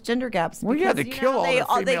of the worst gender gaps. Well, yeah, because, they you kill know, all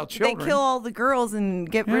they, the female they children. kill all the girls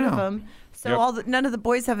and get rid of Yeah. them. So Yep. none of the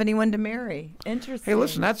boys have anyone to marry. Interesting. Hey,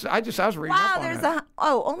 listen, I was reading Wow, up on there's that.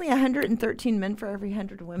 only 113 men for every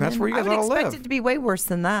 100 women. That's where you guys I would ought to expect live. it to be way worse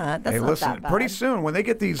than that. That's Hey, not listen, that bad. pretty soon when they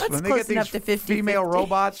get these That's close enough to 50-50. female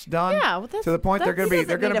robots done Yeah, well, that's- to the point they're going to be He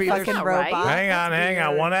doesn't need a there's- fucking right. robot. Hang on, That's hang on.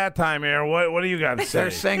 weird. One at a time here. What do you got to say? they're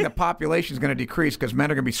saying the population's going to decrease because men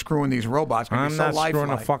are going to be screwing these robots. Gonna I'm be so not screwing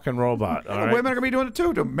a lifelike. fucking robot. All right? Women are going to be doing it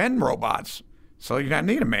too to men robots. So you don't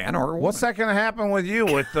need a man or a woman. What's that going to happen with you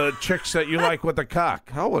with the chicks that you like with the cock?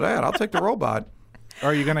 Hell with that. I'll take the robot.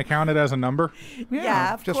 Are you going to count it as a number?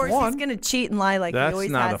 Yeah, of just course one. he's going to cheat and lie like he That's always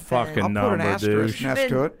not has a fucking been. I'll put an number, asterisk douche. next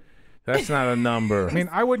to it. That's not a number. I mean,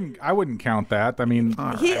 I wouldn't count that. I mean, All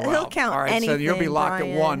right, He'll count all right, anything. so you'll be locked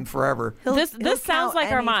Brian. at one forever. This He'll sounds count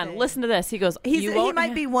like Armand. anything. Listen to this. He goes, He won't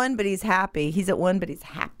might be one, but he's happy. He's at one, but he's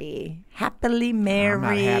happy. Happily married.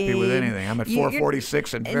 I'm not happy with anything. I'm at You're-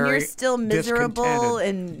 446 and and very you're still miserable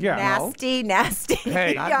discontented. and Yeah. nasty.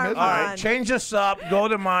 Hey, Not Armand. miserable. all right, change this up. Go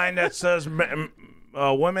to mine that says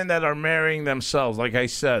women that are marrying themselves, like I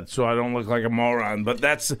said, so I don't look like a moron. But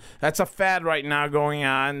that's a fad right now going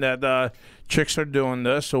on that chicks are doing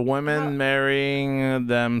this. So women marrying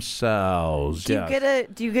themselves. Do you yes.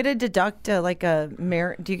 get a deduct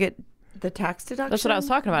do you get the tax deduction? That's what I was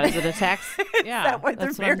talking about. Is it a tax? Yeah. Is that why they're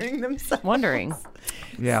that's what I'm marrying themselves? wondering.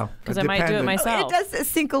 Yeah. Because I might do it myself. It does say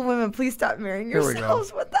single women, please stop marrying Here we go.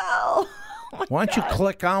 yourselves. What the hell? Why don't you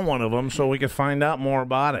click on one of them so we can find out more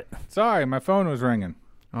about it? sorry, my phone was ringing.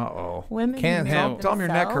 Uh-oh. Women Can't who have- marry Tell 'em your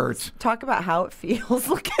neck themselves. hurts. Talk about how it feels.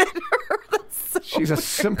 Look at her. That's so She's a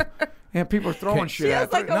simple... Yeah, people are throwing shit She has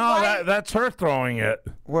at like her. a No, white- that's her throwing it.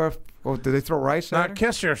 Did they throw rice Now at her?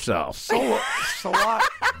 kiss yourself.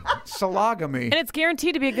 Sologamy. And it's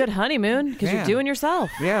guaranteed to be a good honeymoon because you're Man. doing yourself.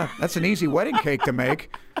 Yeah, that's an easy wedding cake to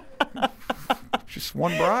make. Just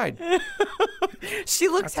one bride. She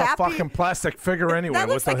looks It's a happy. fucking plastic figure anyway. that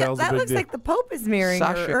What looks the like hell's the that big looks deal? like the Pope is marrying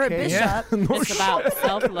Sasha her, or a Cain. bishop. Yeah. No It's about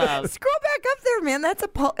self-love. Scroll back up there, man. That's a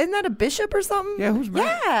isn't that a bishop or something? Yeah, who's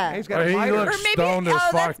married? Yeah. He's got a He lighter. looks- Or maybe stoned as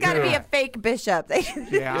that's fuck, got to too. be a fake bishop. Yeah,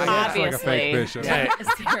 Looks like a Obviously. fake bishop. Hey.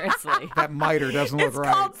 Seriously. that miter doesn't look It's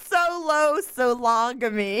right. called solo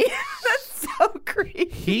sologamy. That's so creepy.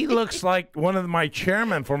 He looks like one of my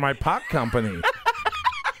chairmen for my pot company,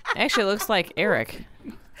 Actually, it looks like Eric.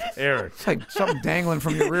 Eric. It's like something dangling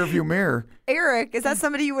from your rearview mirror. Eric, is that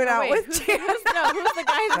somebody you went out Wait, with? who's too? the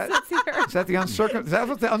guy that sits here? Is that the is that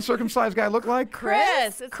what the uncircumcised guy looked like?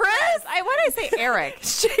 Chris. It's Chris? Why did I say Eric?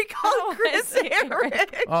 She called Oh, Chris I see.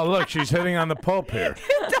 Eric. Oh, look, she's hitting on the Pope here.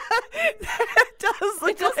 It does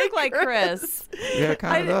look It does look like Chris. Yeah, it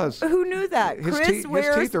kind of does. Who knew that? His Chris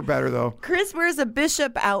teeth are better though. Chris wears a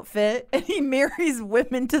bishop outfit and he marries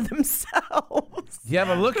women to themselves. Yeah,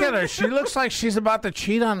 but look at her. She looks like she's about to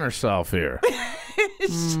cheat on herself here.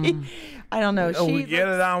 I don't know. Oh, She we get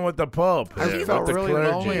it on with the Pope. I here, felt with the really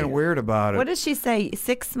clergy. lonely and weird about it. what does she say?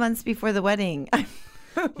 6 months before the wedding.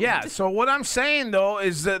 Yeah, so what I'm saying, though,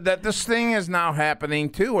 is that this thing is now happening,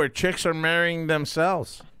 too, where chicks are marrying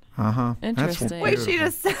themselves. Interesting. Wait, she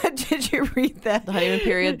just said, did you read that? The honeymoon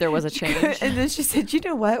period, there was a change. And then she said, you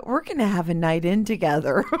know what? We're going to have a night in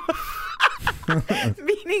together.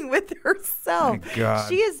 Meaning with herself. My God.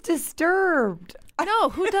 She is disturbed. No,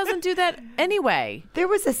 who doesn't do that anyway? There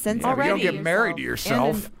was a sense Yeah, of but you don't Already. get married to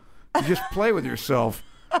yourself. You just play with yourself.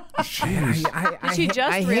 Jeez. Did she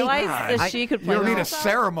just realize that she could You play don't with need a herself?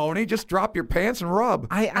 ceremony. Just drop your pants and rub.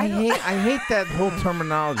 I hate that whole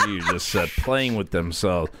terminology you just said, playing with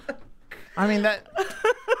themselves. I mean, that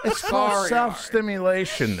it's called Sorry,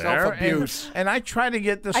 self-stimulation there. Self-abuse. And I try to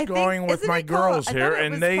get this I think- going with isn't my it called- girls I here, thought it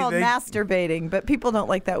and was they called masturbating, but people don't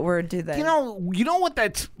like that word, do they? you know what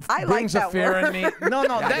that I like brings that a fear in word. me? No,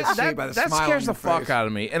 I can see by the that smile scares on the your fuck face. out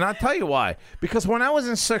of me. And I'll tell you why. Because when I was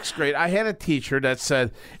in 6th grade, I had a teacher that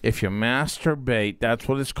said, if you masturbate, that's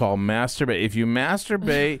what it's called, masturbate. If you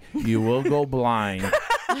masturbate, you will go blind.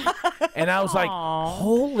 And I was like,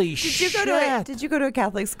 holy shit. Did you go to a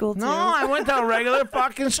Catholic school too? No, I went to a regular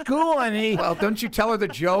fucking school, and he. Well, don't you tell her the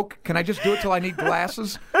joke? Can I just do it till I need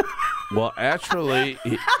glasses? Well, actually,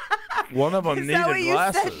 one of them Is needed that what you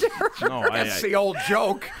glasses. said to her? No, That's the old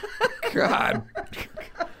joke. God.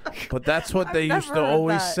 but that's what they used Never to heard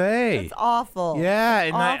always that. say. It's awful. Yeah,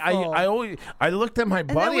 and Awful. I always looked at my And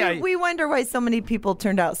buddy. then we wonder why so many people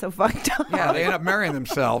turned out so fucked up. Yeah, they end up marrying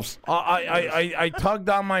themselves. I tugged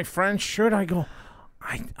on my friend's shirt. I go,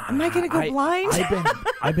 Am I gonna go blind?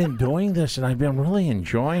 I've been doing this and I've been really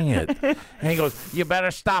enjoying it. And he goes, you better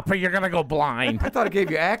stop or you're gonna go blind. I thought it gave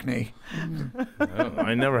you acne.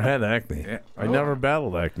 I never had acne. I never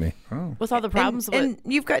battled acne. With all the problems with And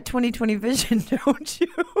you've got 20/20 vision, don't you?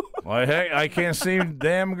 Well, hey, I can't see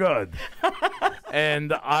damn good.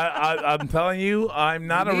 And I'm telling you, I'm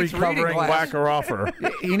not a He needs reading recovering glasses. whacker offer.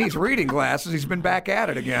 He needs reading glasses. He's been back at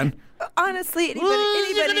it again. Honestly,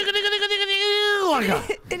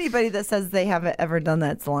 anybody that says they haven't ever done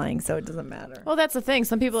that's lying, so it doesn't matter. well, that's the thing.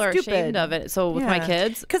 Some people are ashamed of it. So with my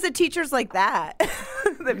kids, because the teachers like that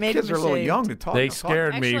that made Kids them are a little ashamed. young to talk. They talk.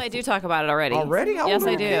 scared me. actually, I do talk about it already. Already? How Yes, old are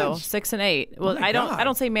I your do. kids? 6 and 8. Well, my I God.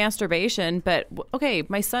 don't say masturbation, but okay,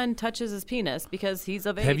 my son touches his penis because he's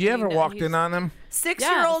of age. Have you ever and walked he's- in on them?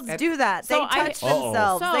 6-year-olds Yes. do that. So They I- touch Uh-oh.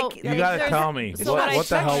 themselves. So- They- You they- got to there's- tell me. so what I What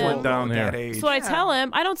the hell tell went him- down That here? age. So I tell him,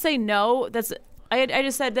 I don't say no. That's I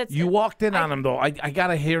just said that's You walked in on him, though. I got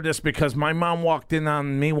to hear this because my mom walked in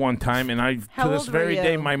on me one time, and How to this old were very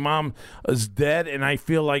day, you? my mom is dead, and I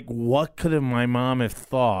feel like, what could have my mom have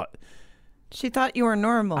thought? She thought you were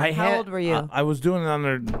normal. How old were you? I was doing it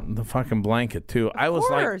under the fucking blanket, too. I was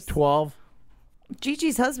like course. 12.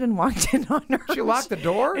 Gigi's husband walked in on her. She locked the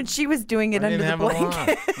door? and she was doing it I under didn't the have a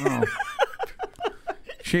blanket. lock.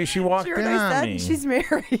 She walked You in heard I on said me. she's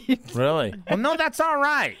married. Really? Well, no, that's all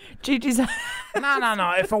right. Gigi's.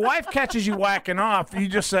 No. If a wife catches you whacking off, you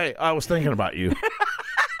just say, I was thinking about you.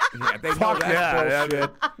 Yeah, they know Fuck that's yeah.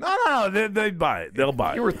 bullshit. They buy it. They'll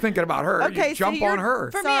buy it. You were thinking about her. Okay, you jump so on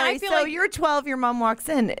her. For me, I Sorry, feel so like- you're 12. Your mom walks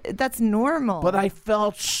in. That's normal. But I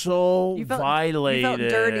felt so You felt violated.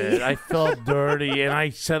 dirty. I felt dirty, and I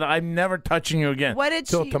said, "I'm never touching you again." What did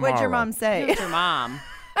till she? tomorrow. What'd your mom say? It's your mom.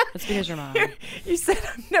 It's because your mom. You said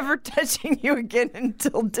I'm never touching you again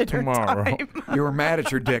until dinner Tomorrow. time. You were mad at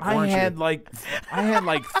your dick, I weren't had you?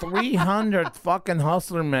 like 300 fucking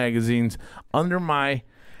Hustler magazines under my.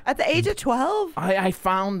 At the age of 12? I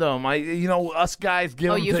found them. Us guys give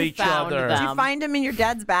Oh, them you to each found other. them. Did you find him in your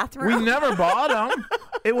dad's bathroom? We never bought them.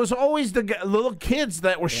 It was always the little kids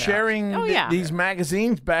that were sharing Oh, yeah. these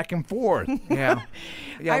magazines back and forth. Yeah.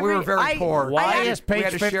 Yeah, I we were re- very I- poor. Why had- is we page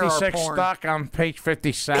had to share our 56 porn. stuck on page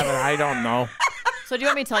 57? I don't know. So do you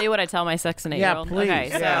want me to tell you what I tell my 6 and 8 Yeah, year old? please. Okay,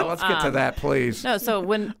 Yeah, so, let's get to that, please. No, so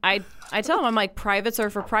when I tell him, I'm like, privates are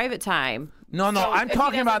for private time. No, I'm if he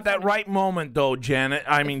talking about doesn't- that right moment, though, Janet.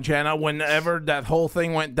 I mean, Jenna, whenever that whole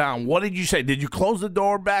thing went down, what did you say? Did you close the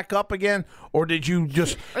door back up again, or did you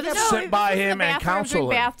just sit by him and counsel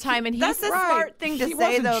him? Bath time, and he's That's a smart thing to he say,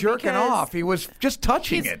 wasn't though, jerking because off. He was just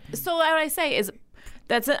touching it. So what I say is,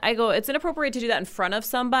 that's it. I go, it's inappropriate to do that in front of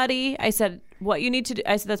somebody. I said, what you need to do,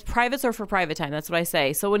 I said, that's privates or for private time. That's what I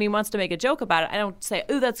say. So when he wants to make a joke about it, I don't say,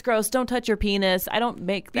 ooh, that's gross. Don't touch your penis. I don't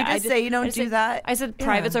make that. You just say you don't I do say- that? I said, Yeah.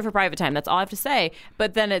 privates are for private time. That's all I have to say.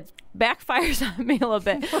 But then it backfires on me a little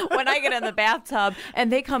bit when I get in the bathtub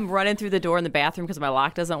and they come running through the door in the bathroom because my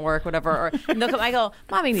lock doesn't work, whatever. Or and they'll come, I go,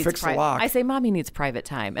 mommy needs Fix the private. lock. I say, mommy needs private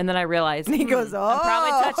time. And then I realize, he goes, I'm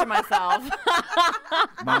probably "Oh." touching myself.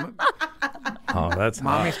 Oh, that's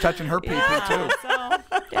Mommy's touching her pee-pee, too. So,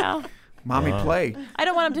 yeah. Mommy play. I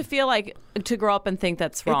don't want him to feel like to grow up and think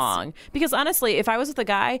that's wrong. Because honestly, if I was with a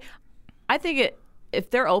guy, I think if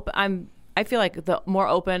they're open, I feel like the more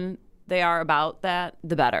open they are about that,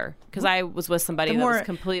 the better. Because I was with somebody that was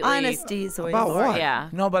completely honesty is always About what? Yeah.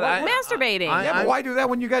 No, but Masturbating. Yeah, but why do that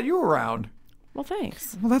when you got you around? Well,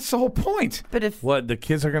 thanks. Well, that's the whole point. But if What, the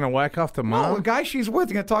kids are going to whack off the No, mom? the guy she's with,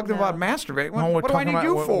 you're going to talk to them about masturbating. No, What do I need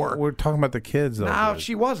you for? We're talking about the kids, though. No, dude.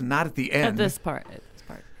 she was not at the end. At this part.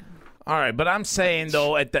 All right, but I'm saying,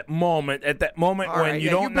 though, at that moment All when right, you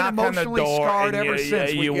yeah, don't you've been knock on the emotionally door scarred and ever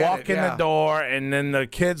since. We you get walk it, in yeah. the door and then the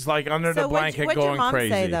kid's like under the blanket what'd going your mom crazy.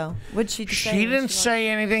 say though? What'd she say? She didn't say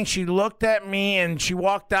anything. She looked at me and she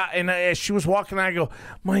walked out. And as she was walking, I go,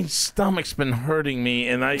 my stomach's been hurting me,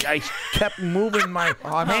 and I kept moving my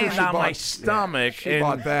I'm sure hand she on my bought- stomach. She and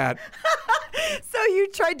bought that. So you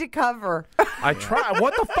tried to cover. I tried.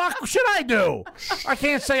 What the fuck should I do? I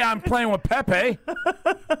can't say I'm playing with Pepe.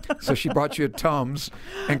 So she brought you a Tums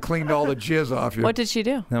and cleaned all the jizz off you. What did she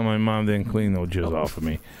do? No, my mom didn't clean no jizz off of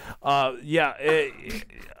me. what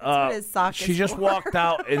his sock She is just for. walked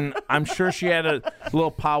out, and I'm sure she had a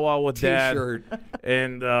little powwow with Dad, T-shirt.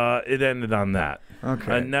 and it ended on that.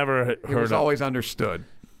 Okay. I never It was heard of. always understood.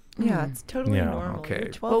 Yeah, it's totally Yeah, normal. okay. You're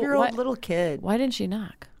a 12-year-old what- little kid. Why didn't she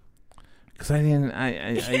knock? Because I didn't.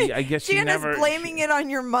 I guess she Jana's never. blaming it on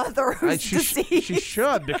your mother who's deceased. She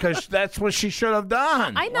should, because that's what she should have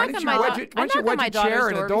done. I knock didn't on you my, wedge do- it- why I don't you knock on wedge my a chair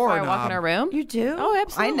daughter's in a door before I walk doorknob? in her room. You do? Oh,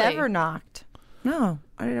 absolutely. I never knocked. No,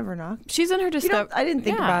 I never knocked. She's in her discovery. I didn't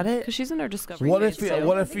think about it. Because she's in her discovery. What if phase, you, too.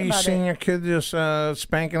 what if Think you about seen it. your kid just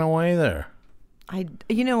spanking away there?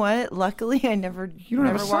 You know what? Luckily, I never don't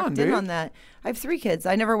have a son, walked do in you? on that. I have 3 kids.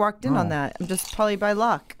 I never walked in on that. I'm just probably by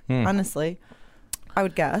luck, honestly. I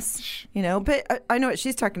would guess, but I know what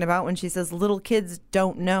she's talking about when she says little kids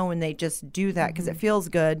don't know and they just do that because it feels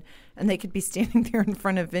good and they could be standing there in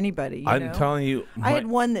front of anybody. You I'm know? telling you. I had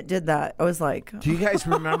one that did that. I was like, Do you guys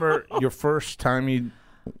remember your first time you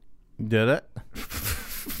did it?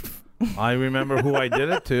 I remember who I did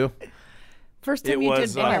it to. first time It you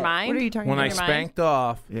was, did In what? your mind? What are you talking When I about? your mind? spanked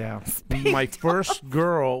off. Yeah. My first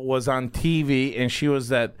girl was on TV, and she was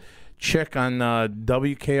that chick on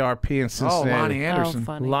WKRP in Oh, Cincinnati. Lonnie Oh, Anderson.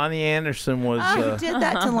 funny. Lonnie Anderson was. Oh, you did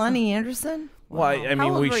that to Lonnie Anderson? well, I How mean,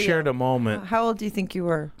 old we were you? shared a moment. How old do you think you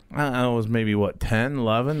were? I was maybe, 10,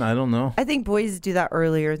 11? I don't know. I think boys do that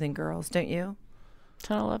earlier than girls, don't you?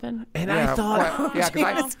 10, 11? And I thought. well, yeah,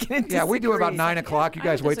 'cause we do it about 9 o'clock. You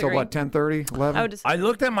guys wait till disagree. what, 10:30, 11? I would just. I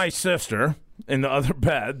looked at my sister in the other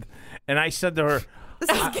bed, and I said to her,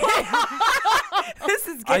 This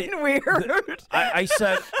is getting weird. I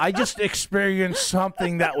said, I just experienced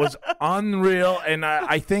something that was unreal, and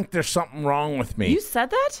I think there's something wrong with me. You said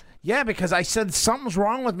that? Yeah, because I said something's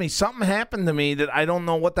wrong with me. Something happened to me that I don't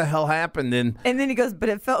know what the hell happened. And And then he goes, but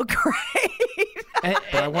it felt great.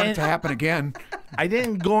 But I want it to happen again. I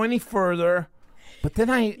didn't go any further. But then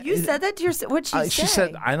You said that to your. What'd she say? she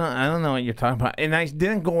said, I don't know what you're talking about, and I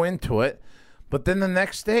didn't go into it. But then the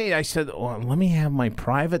next day, I said, well, let me have my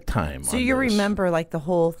private time. So on you this. remember like the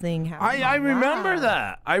whole thing happening? I remember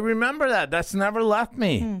that. I remember that. That's never left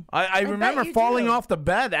me. I remember you falling do. off the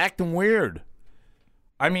bed, acting weird.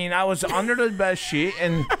 I mean, I was under the bed sheet,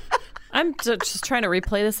 and I'm just trying to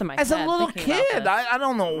replay this in my as head. a little thinking about kid, this. I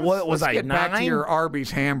don't know what was Let's I get 9? back to your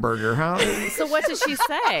Arby's hamburger, huh? This So what did she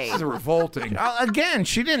say? is revolting. Again,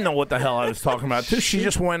 she didn't know what the hell I was talking about. Too. She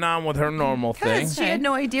just went on with her normal thing. Because she had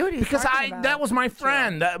no idea what he was Because talking about. that was my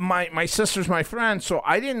friend. My sister's my friend, so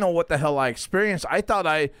I didn't know what the hell I experienced. I thought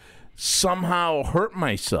I somehow hurt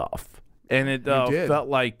myself, and it did. felt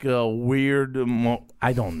like weird.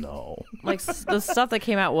 I don't know. Like the stuff that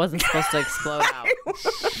came out wasn't supposed to explode out.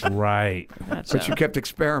 Right. But you kept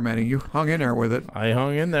experimenting. You hung in there with it. I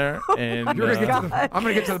hung in there, and I'm going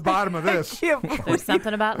to get to the bottom of this. There's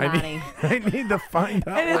something about Lonnie. I need to find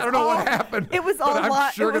out. I don't know what happened. It was but all,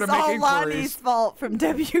 I'm sure it was gonna make all inquiries. Lonnie's fault from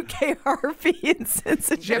WKRP in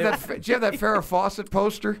Cincinnati. Did you have that Farrah Fawcett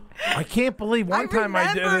poster? I can't believe one time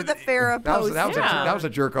I did remember it. the Farrah post. That was a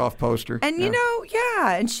jerk off poster. And you know,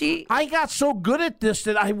 yeah, and she. I got so good at this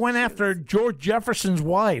that I went after George Jefferson's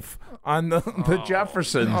wife on the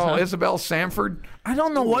Jeffersons. Oh, Isabel Sanford. I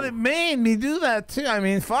don't know what it made me do that too. I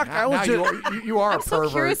mean, fuck, I was Now just. you are I'm a so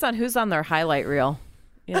pervert. curious on who's on their highlight reel.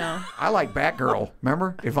 You know, I like Batgirl.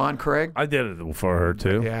 Remember Yvonne Craig? I did it for her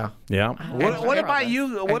too. Yeah. Yeah. What about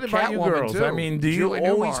you? What And about you Catwoman, girls? too. I mean, do you Julie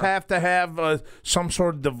always Newmar. have to have some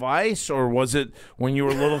sort of device, or was it when you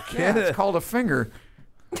were a little Yeah, kid? it's called a finger.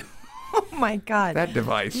 Oh my God. That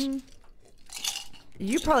device.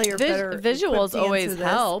 You probably are better. visuals equipped to always answer this,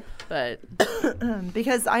 help, but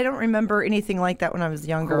because I don't remember anything like that when I was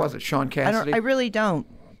younger. Who was it? Sean I Cassidy. don't. I really don't.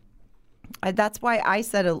 That's why I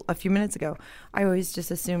said a few minutes ago, I always just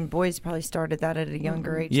assumed boys probably started that at a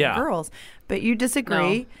younger age Yeah. than girls. But you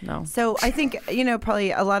disagree. No. So I think,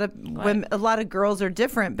 probably a lot of women, a lot of girls are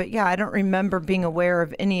different. But yeah, I don't remember being aware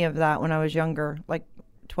of any of that when I was younger, like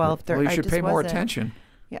 12, 13. Well, you I should just pay more wasn't. attention.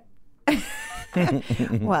 Yeah.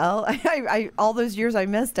 Well, I all those years I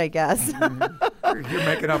missed, I guess. You're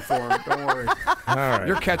making up for it. Don't worry. All right.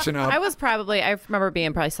 You're catching up. I remember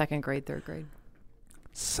being probably second grade, third grade.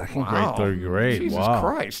 Second Wow. grade, third grade. Jesus wow.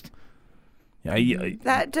 Christ. Yeah,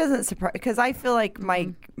 That doesn't surprise, because I feel like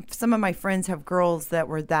some of my friends have girls that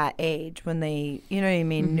were that age when they, you know what I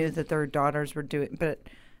mean, knew that their daughters were doing, but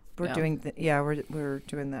we're Yeah. doing, we're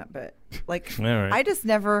doing that, but like, All right. I just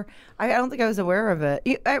never, I don't think I was aware of it.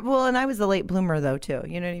 And I was a late bloomer though too.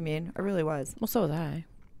 You know what I mean? I really was. Well, so was I.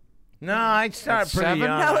 No, I'd start At pretty 7?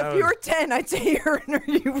 young. No, I if you was- were 10, I'd say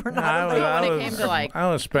you were not. I a was- late I when it was- came to like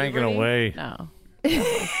I was spanking puberty, away. No.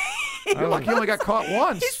 You're lucky you only got caught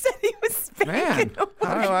once. He said he was spanking Man. away.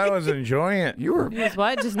 I was enjoying it. You were, It was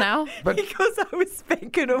what? Just now? but He goes, I was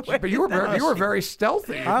spanking away. but you were very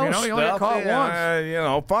stealthy. I was you only got caught stealthy,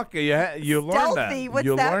 once. Fuck it. You learned that. Stealthy? What's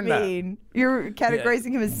you that learned mean? You're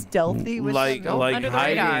categorizing him as stealthy? What's Like stealth? Under the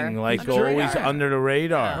radar. hiding, like Under the always radar. under the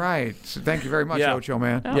radar. Right. So thank you very much, Yeah. Ocho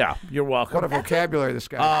Man. Yeah, you're welcome. What a vocabulary this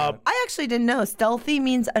guy has. I actually didn't know. Stealthy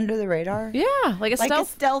means under the radar? Yeah, like a Like stealth.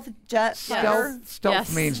 a stealth jet fighter? Stealth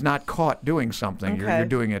Yes. means not caught doing something. Okay. You're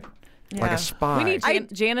doing it like Yeah. a spy. We need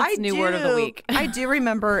Janet's new word of the week. I do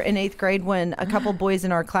remember in 8th grade when a couple boys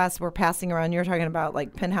in our class were passing around. You were talking about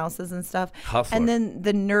like penthouses and stuff. Hustler. And then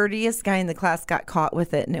the nerdiest guy in the class got caught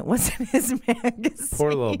with it, and it wasn't his magazine. Poor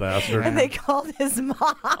little bastard. And they called his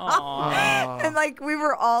mom. And like we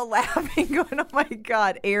were all laughing, going, "Oh my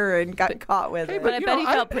God, Aaron got caught with it." But I bet he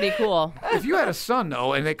felt pretty cool. If you had a son,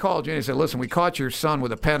 though, and they called you and they said, listen, we caught your son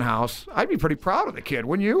with a penthouse, I'd be pretty proud of the kid,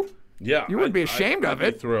 wouldn't you? Yeah, You wouldn't be ashamed of I'd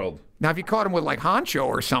it. be thrilled. Now, if you caught him with like Honcho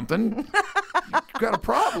or something, you got a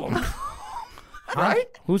problem. Right?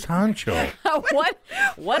 Who's Hancho?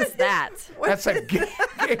 What is that? That's a game.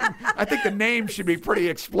 I think the name should be pretty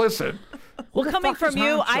explicit. Well, coming fuck is from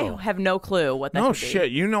you, Hancho? I have no clue what that No could be.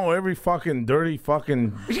 shit. You know every fucking dirty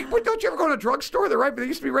fucking. Don't you ever go to a drugstore? They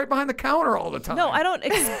used to be right behind the counter all the time. No, I don't.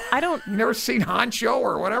 You never seen Honcho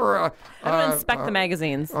or whatever? I don't inspect the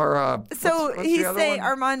magazines. Or So what's he the other say one?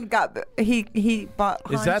 Armand got he bought.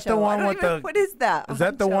 Is that the Honcho. one I don't with even- the- What is that? Is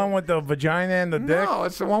that the Honcho. one with the vagina and the dick? No,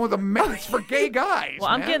 it's the one with the men. It's for gay guys. Well,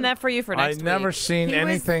 I'm man. getting that for you for next I've never week. seen He was-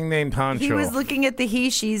 anything named Hancho. He was looking at the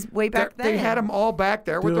he/she's way back then. They had them all back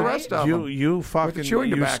there with the rest of them. You fucking chewing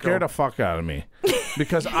you tobacco. scared the fuck out of me.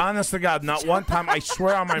 Because honest to God, not one time, I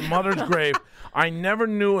swear on my mother's grave, I never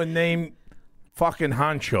knew a name fucking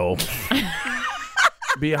Hancho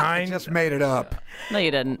behind. Just made it up. No, you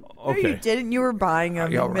didn't. No, you Okay. didn't. You were buying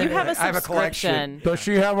them. Yeah, right. You have a I have a collection. subscription. Does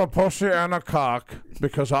she have a pussy and a cock?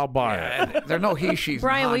 Because I'll buy it. There are no he, she's,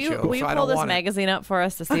 Brian, and will you Honcho, will you so I pull don't this want it. magazine up for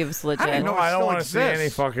us to see if it's legit? didn't know No, I don't still want to see any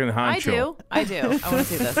exists. fucking Hancho. I do. I want to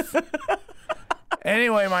see this.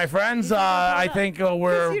 Anyway, my friends, I think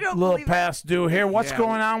we're you a don't little believe it. past due here. What's Yeah.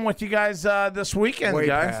 going on with you guys this weekend, Way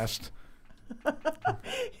guys? past.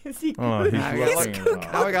 Is he Oh, he's Now we gotta looking.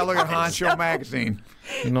 look- now we got to look at Honcho magazine.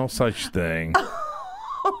 No such thing.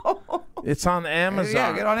 It's on Amazon.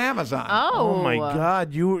 Yeah, get on Amazon. Oh my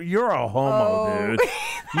God, you're a homo, dude.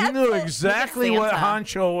 You knew exactly what Santa.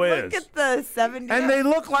 Hancho is, Look at the 70s. and they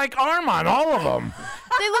look like Armand, all of them.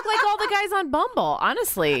 They look like all the guys on Bumble.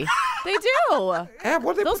 Honestly, they do. Yeah,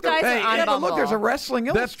 what they Those put the- guys are Hey, on yeah, but look, Bumble. there's a wrestling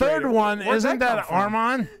That illustrator. third one, Where'd isn't come that from?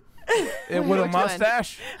 Armand? With a Which one?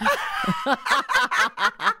 mustache?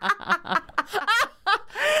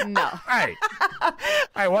 No.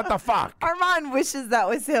 Hey, what the fuck? Armand wishes that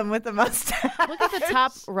was him with the mustache. Look at the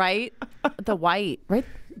top right. The white. Right.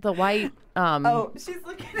 The white. Oh, she's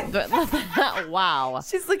looking at Wow.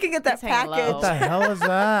 she's looking at that He's hanging package. low. What the hell is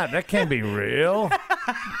that? That can't be real.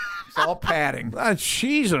 It's all padding.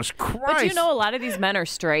 Jesus Christ. But you know, a lot of these men are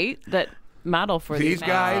straight that model for These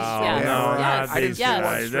guys? magazines. Oh, Yes. no, Yes. not I didn't these see Yes.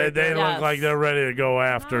 guys. one They Yes. look like they're ready to go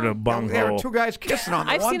after the There bunghole. were two guys kissing on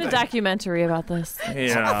the I've one seen a thing. documentary about this.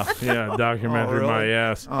 Yeah, documentary Oh, really? my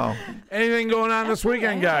ass. Oh, Anything going on this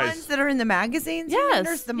weekend, The guys? ones that are in the magazines. Yes,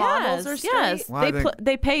 There's the models are straight. yes. Well, I think-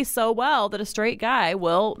 They pay so well that a straight guy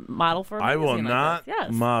will model for. A I will magazine like not this.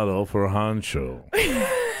 Yes. model for Hancho.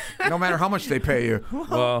 No matter how much they pay you.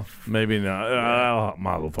 Well, maybe not.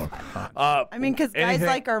 Motherfucker. I mean, because guys anything-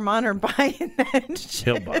 like Armand are buying that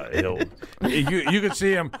shit. You can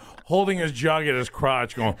see him holding his jug at his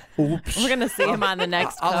crotch, going, "Oops." We're gonna see him on the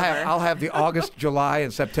next cover. I'll have the August, July,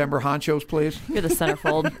 and September honchos, please, You're the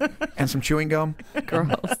centerfold. and some chewing gum, Gross.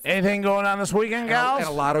 Anything going on this weekend, and gals?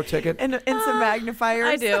 a lotto ticket. And some magnifiers.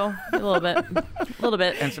 I do a little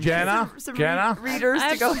bit, And some Jenna, Some Jenna. readers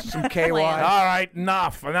to go. some KY. All right,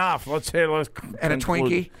 enough. Let's And a conclude.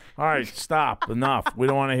 Twinkie. All right, stop. Enough. We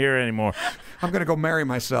don't want to hear anymore. I'm going to go marry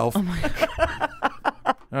myself.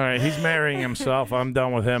 All right, he's marrying himself. I'm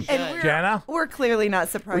done with him. Jenna? We're clearly not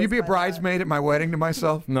surprised. Will you be a by bridesmaid at my wedding to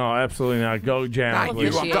myself? No, absolutely not. Go, Janet. Not you.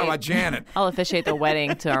 I'm please. talking about Janet. I'll officiate the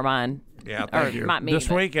wedding to Armand. Yeah, Or thank you. not me. This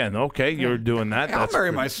but- weekend. Okay, you're doing that. Yeah, I'll That's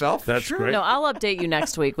marry good. myself. That's Sure. great. No, I'll update you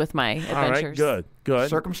next week with my All right, adventures. good.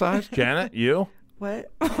 Circumcised? Janet, you?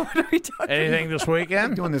 What? What are we talking Anything this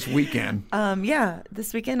weekend? Doing this weekend. Yeah,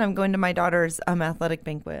 this weekend I'm going to my daughter's athletic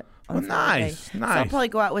banquet. On nice, Saturday. nice. So I'll probably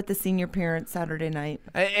go out with the senior parents Saturday night.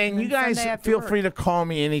 And you then guys Sunday after feel work. free to call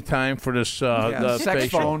me anytime for this the sex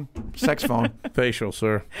facial. phone. Sex phone. Facial,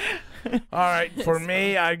 sir. All right, for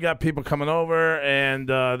me, I got people coming over, and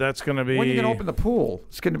that's going to be When are you going to open the pool?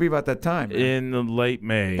 It's going to be about that time. man. in the late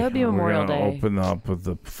May. That would be Memorial We're gonna Day. open up with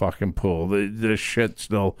the fucking pool. This shit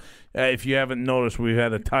still. If you haven't noticed, we've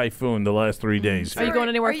had a typhoon the last 3 days. Are you going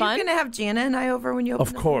anywhere Are fun? you going to have Jana and I over when you open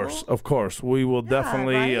Of the course, pool? of course. We will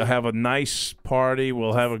definitely right? have a nice party.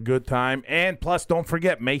 We'll have a good time. And plus, don't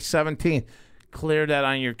forget, May 17th. Clear that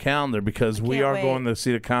on your calendar because we can't are wait. going to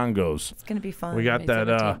see the Congos. It's going to be fun. We got May that.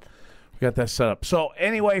 17th. We got that set up. So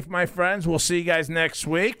anyway, my friends, we'll see you guys next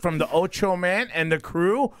week from the Ocho Man and the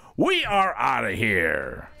crew. We are out of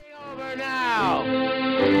here. Over now.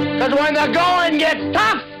 Because when the going gets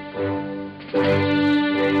tough,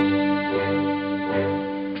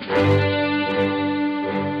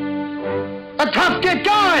 the tough get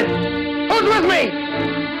going. Who's with me?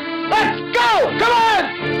 Let's go. Come on.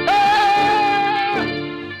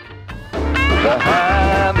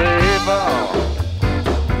 Behind the eight ball.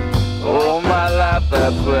 All my life,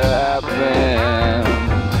 that's where I've been.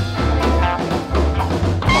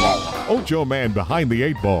 Ocho Man Behind the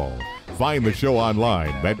Eight Ball. Find the show online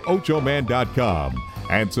at ochoman.com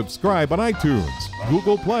and subscribe on iTunes,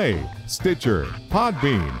 Google Play, Stitcher,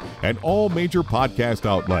 Podbean, and all major podcast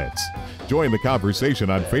outlets. Join the conversation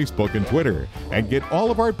on Facebook and Twitter and get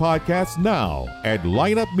all of our podcasts now at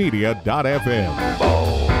lineupmedia.fm.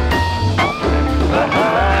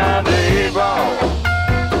 Behind the eight ball.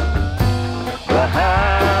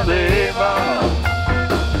 Behind the eight ball.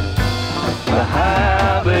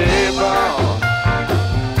 Behind the eight ball.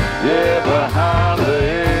 Yeah, behind the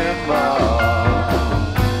eight ball.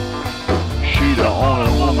 She the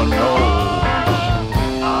only woman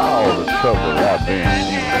knows all the trouble I've been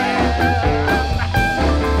in.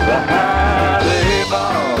 Behind the eight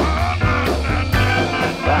ball.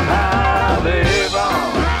 Behind the eight ball.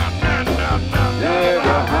 Yeah,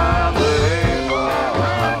 behind the eight ball.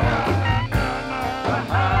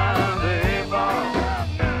 Behind the eight ball.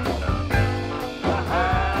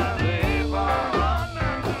 Behind the eight ball.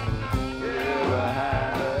 Yeah,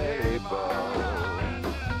 behind the eight ball.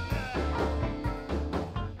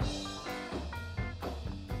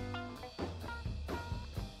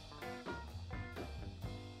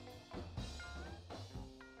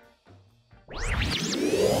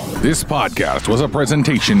 This podcast was a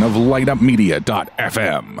presentation of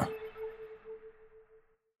lineupmedia.fm.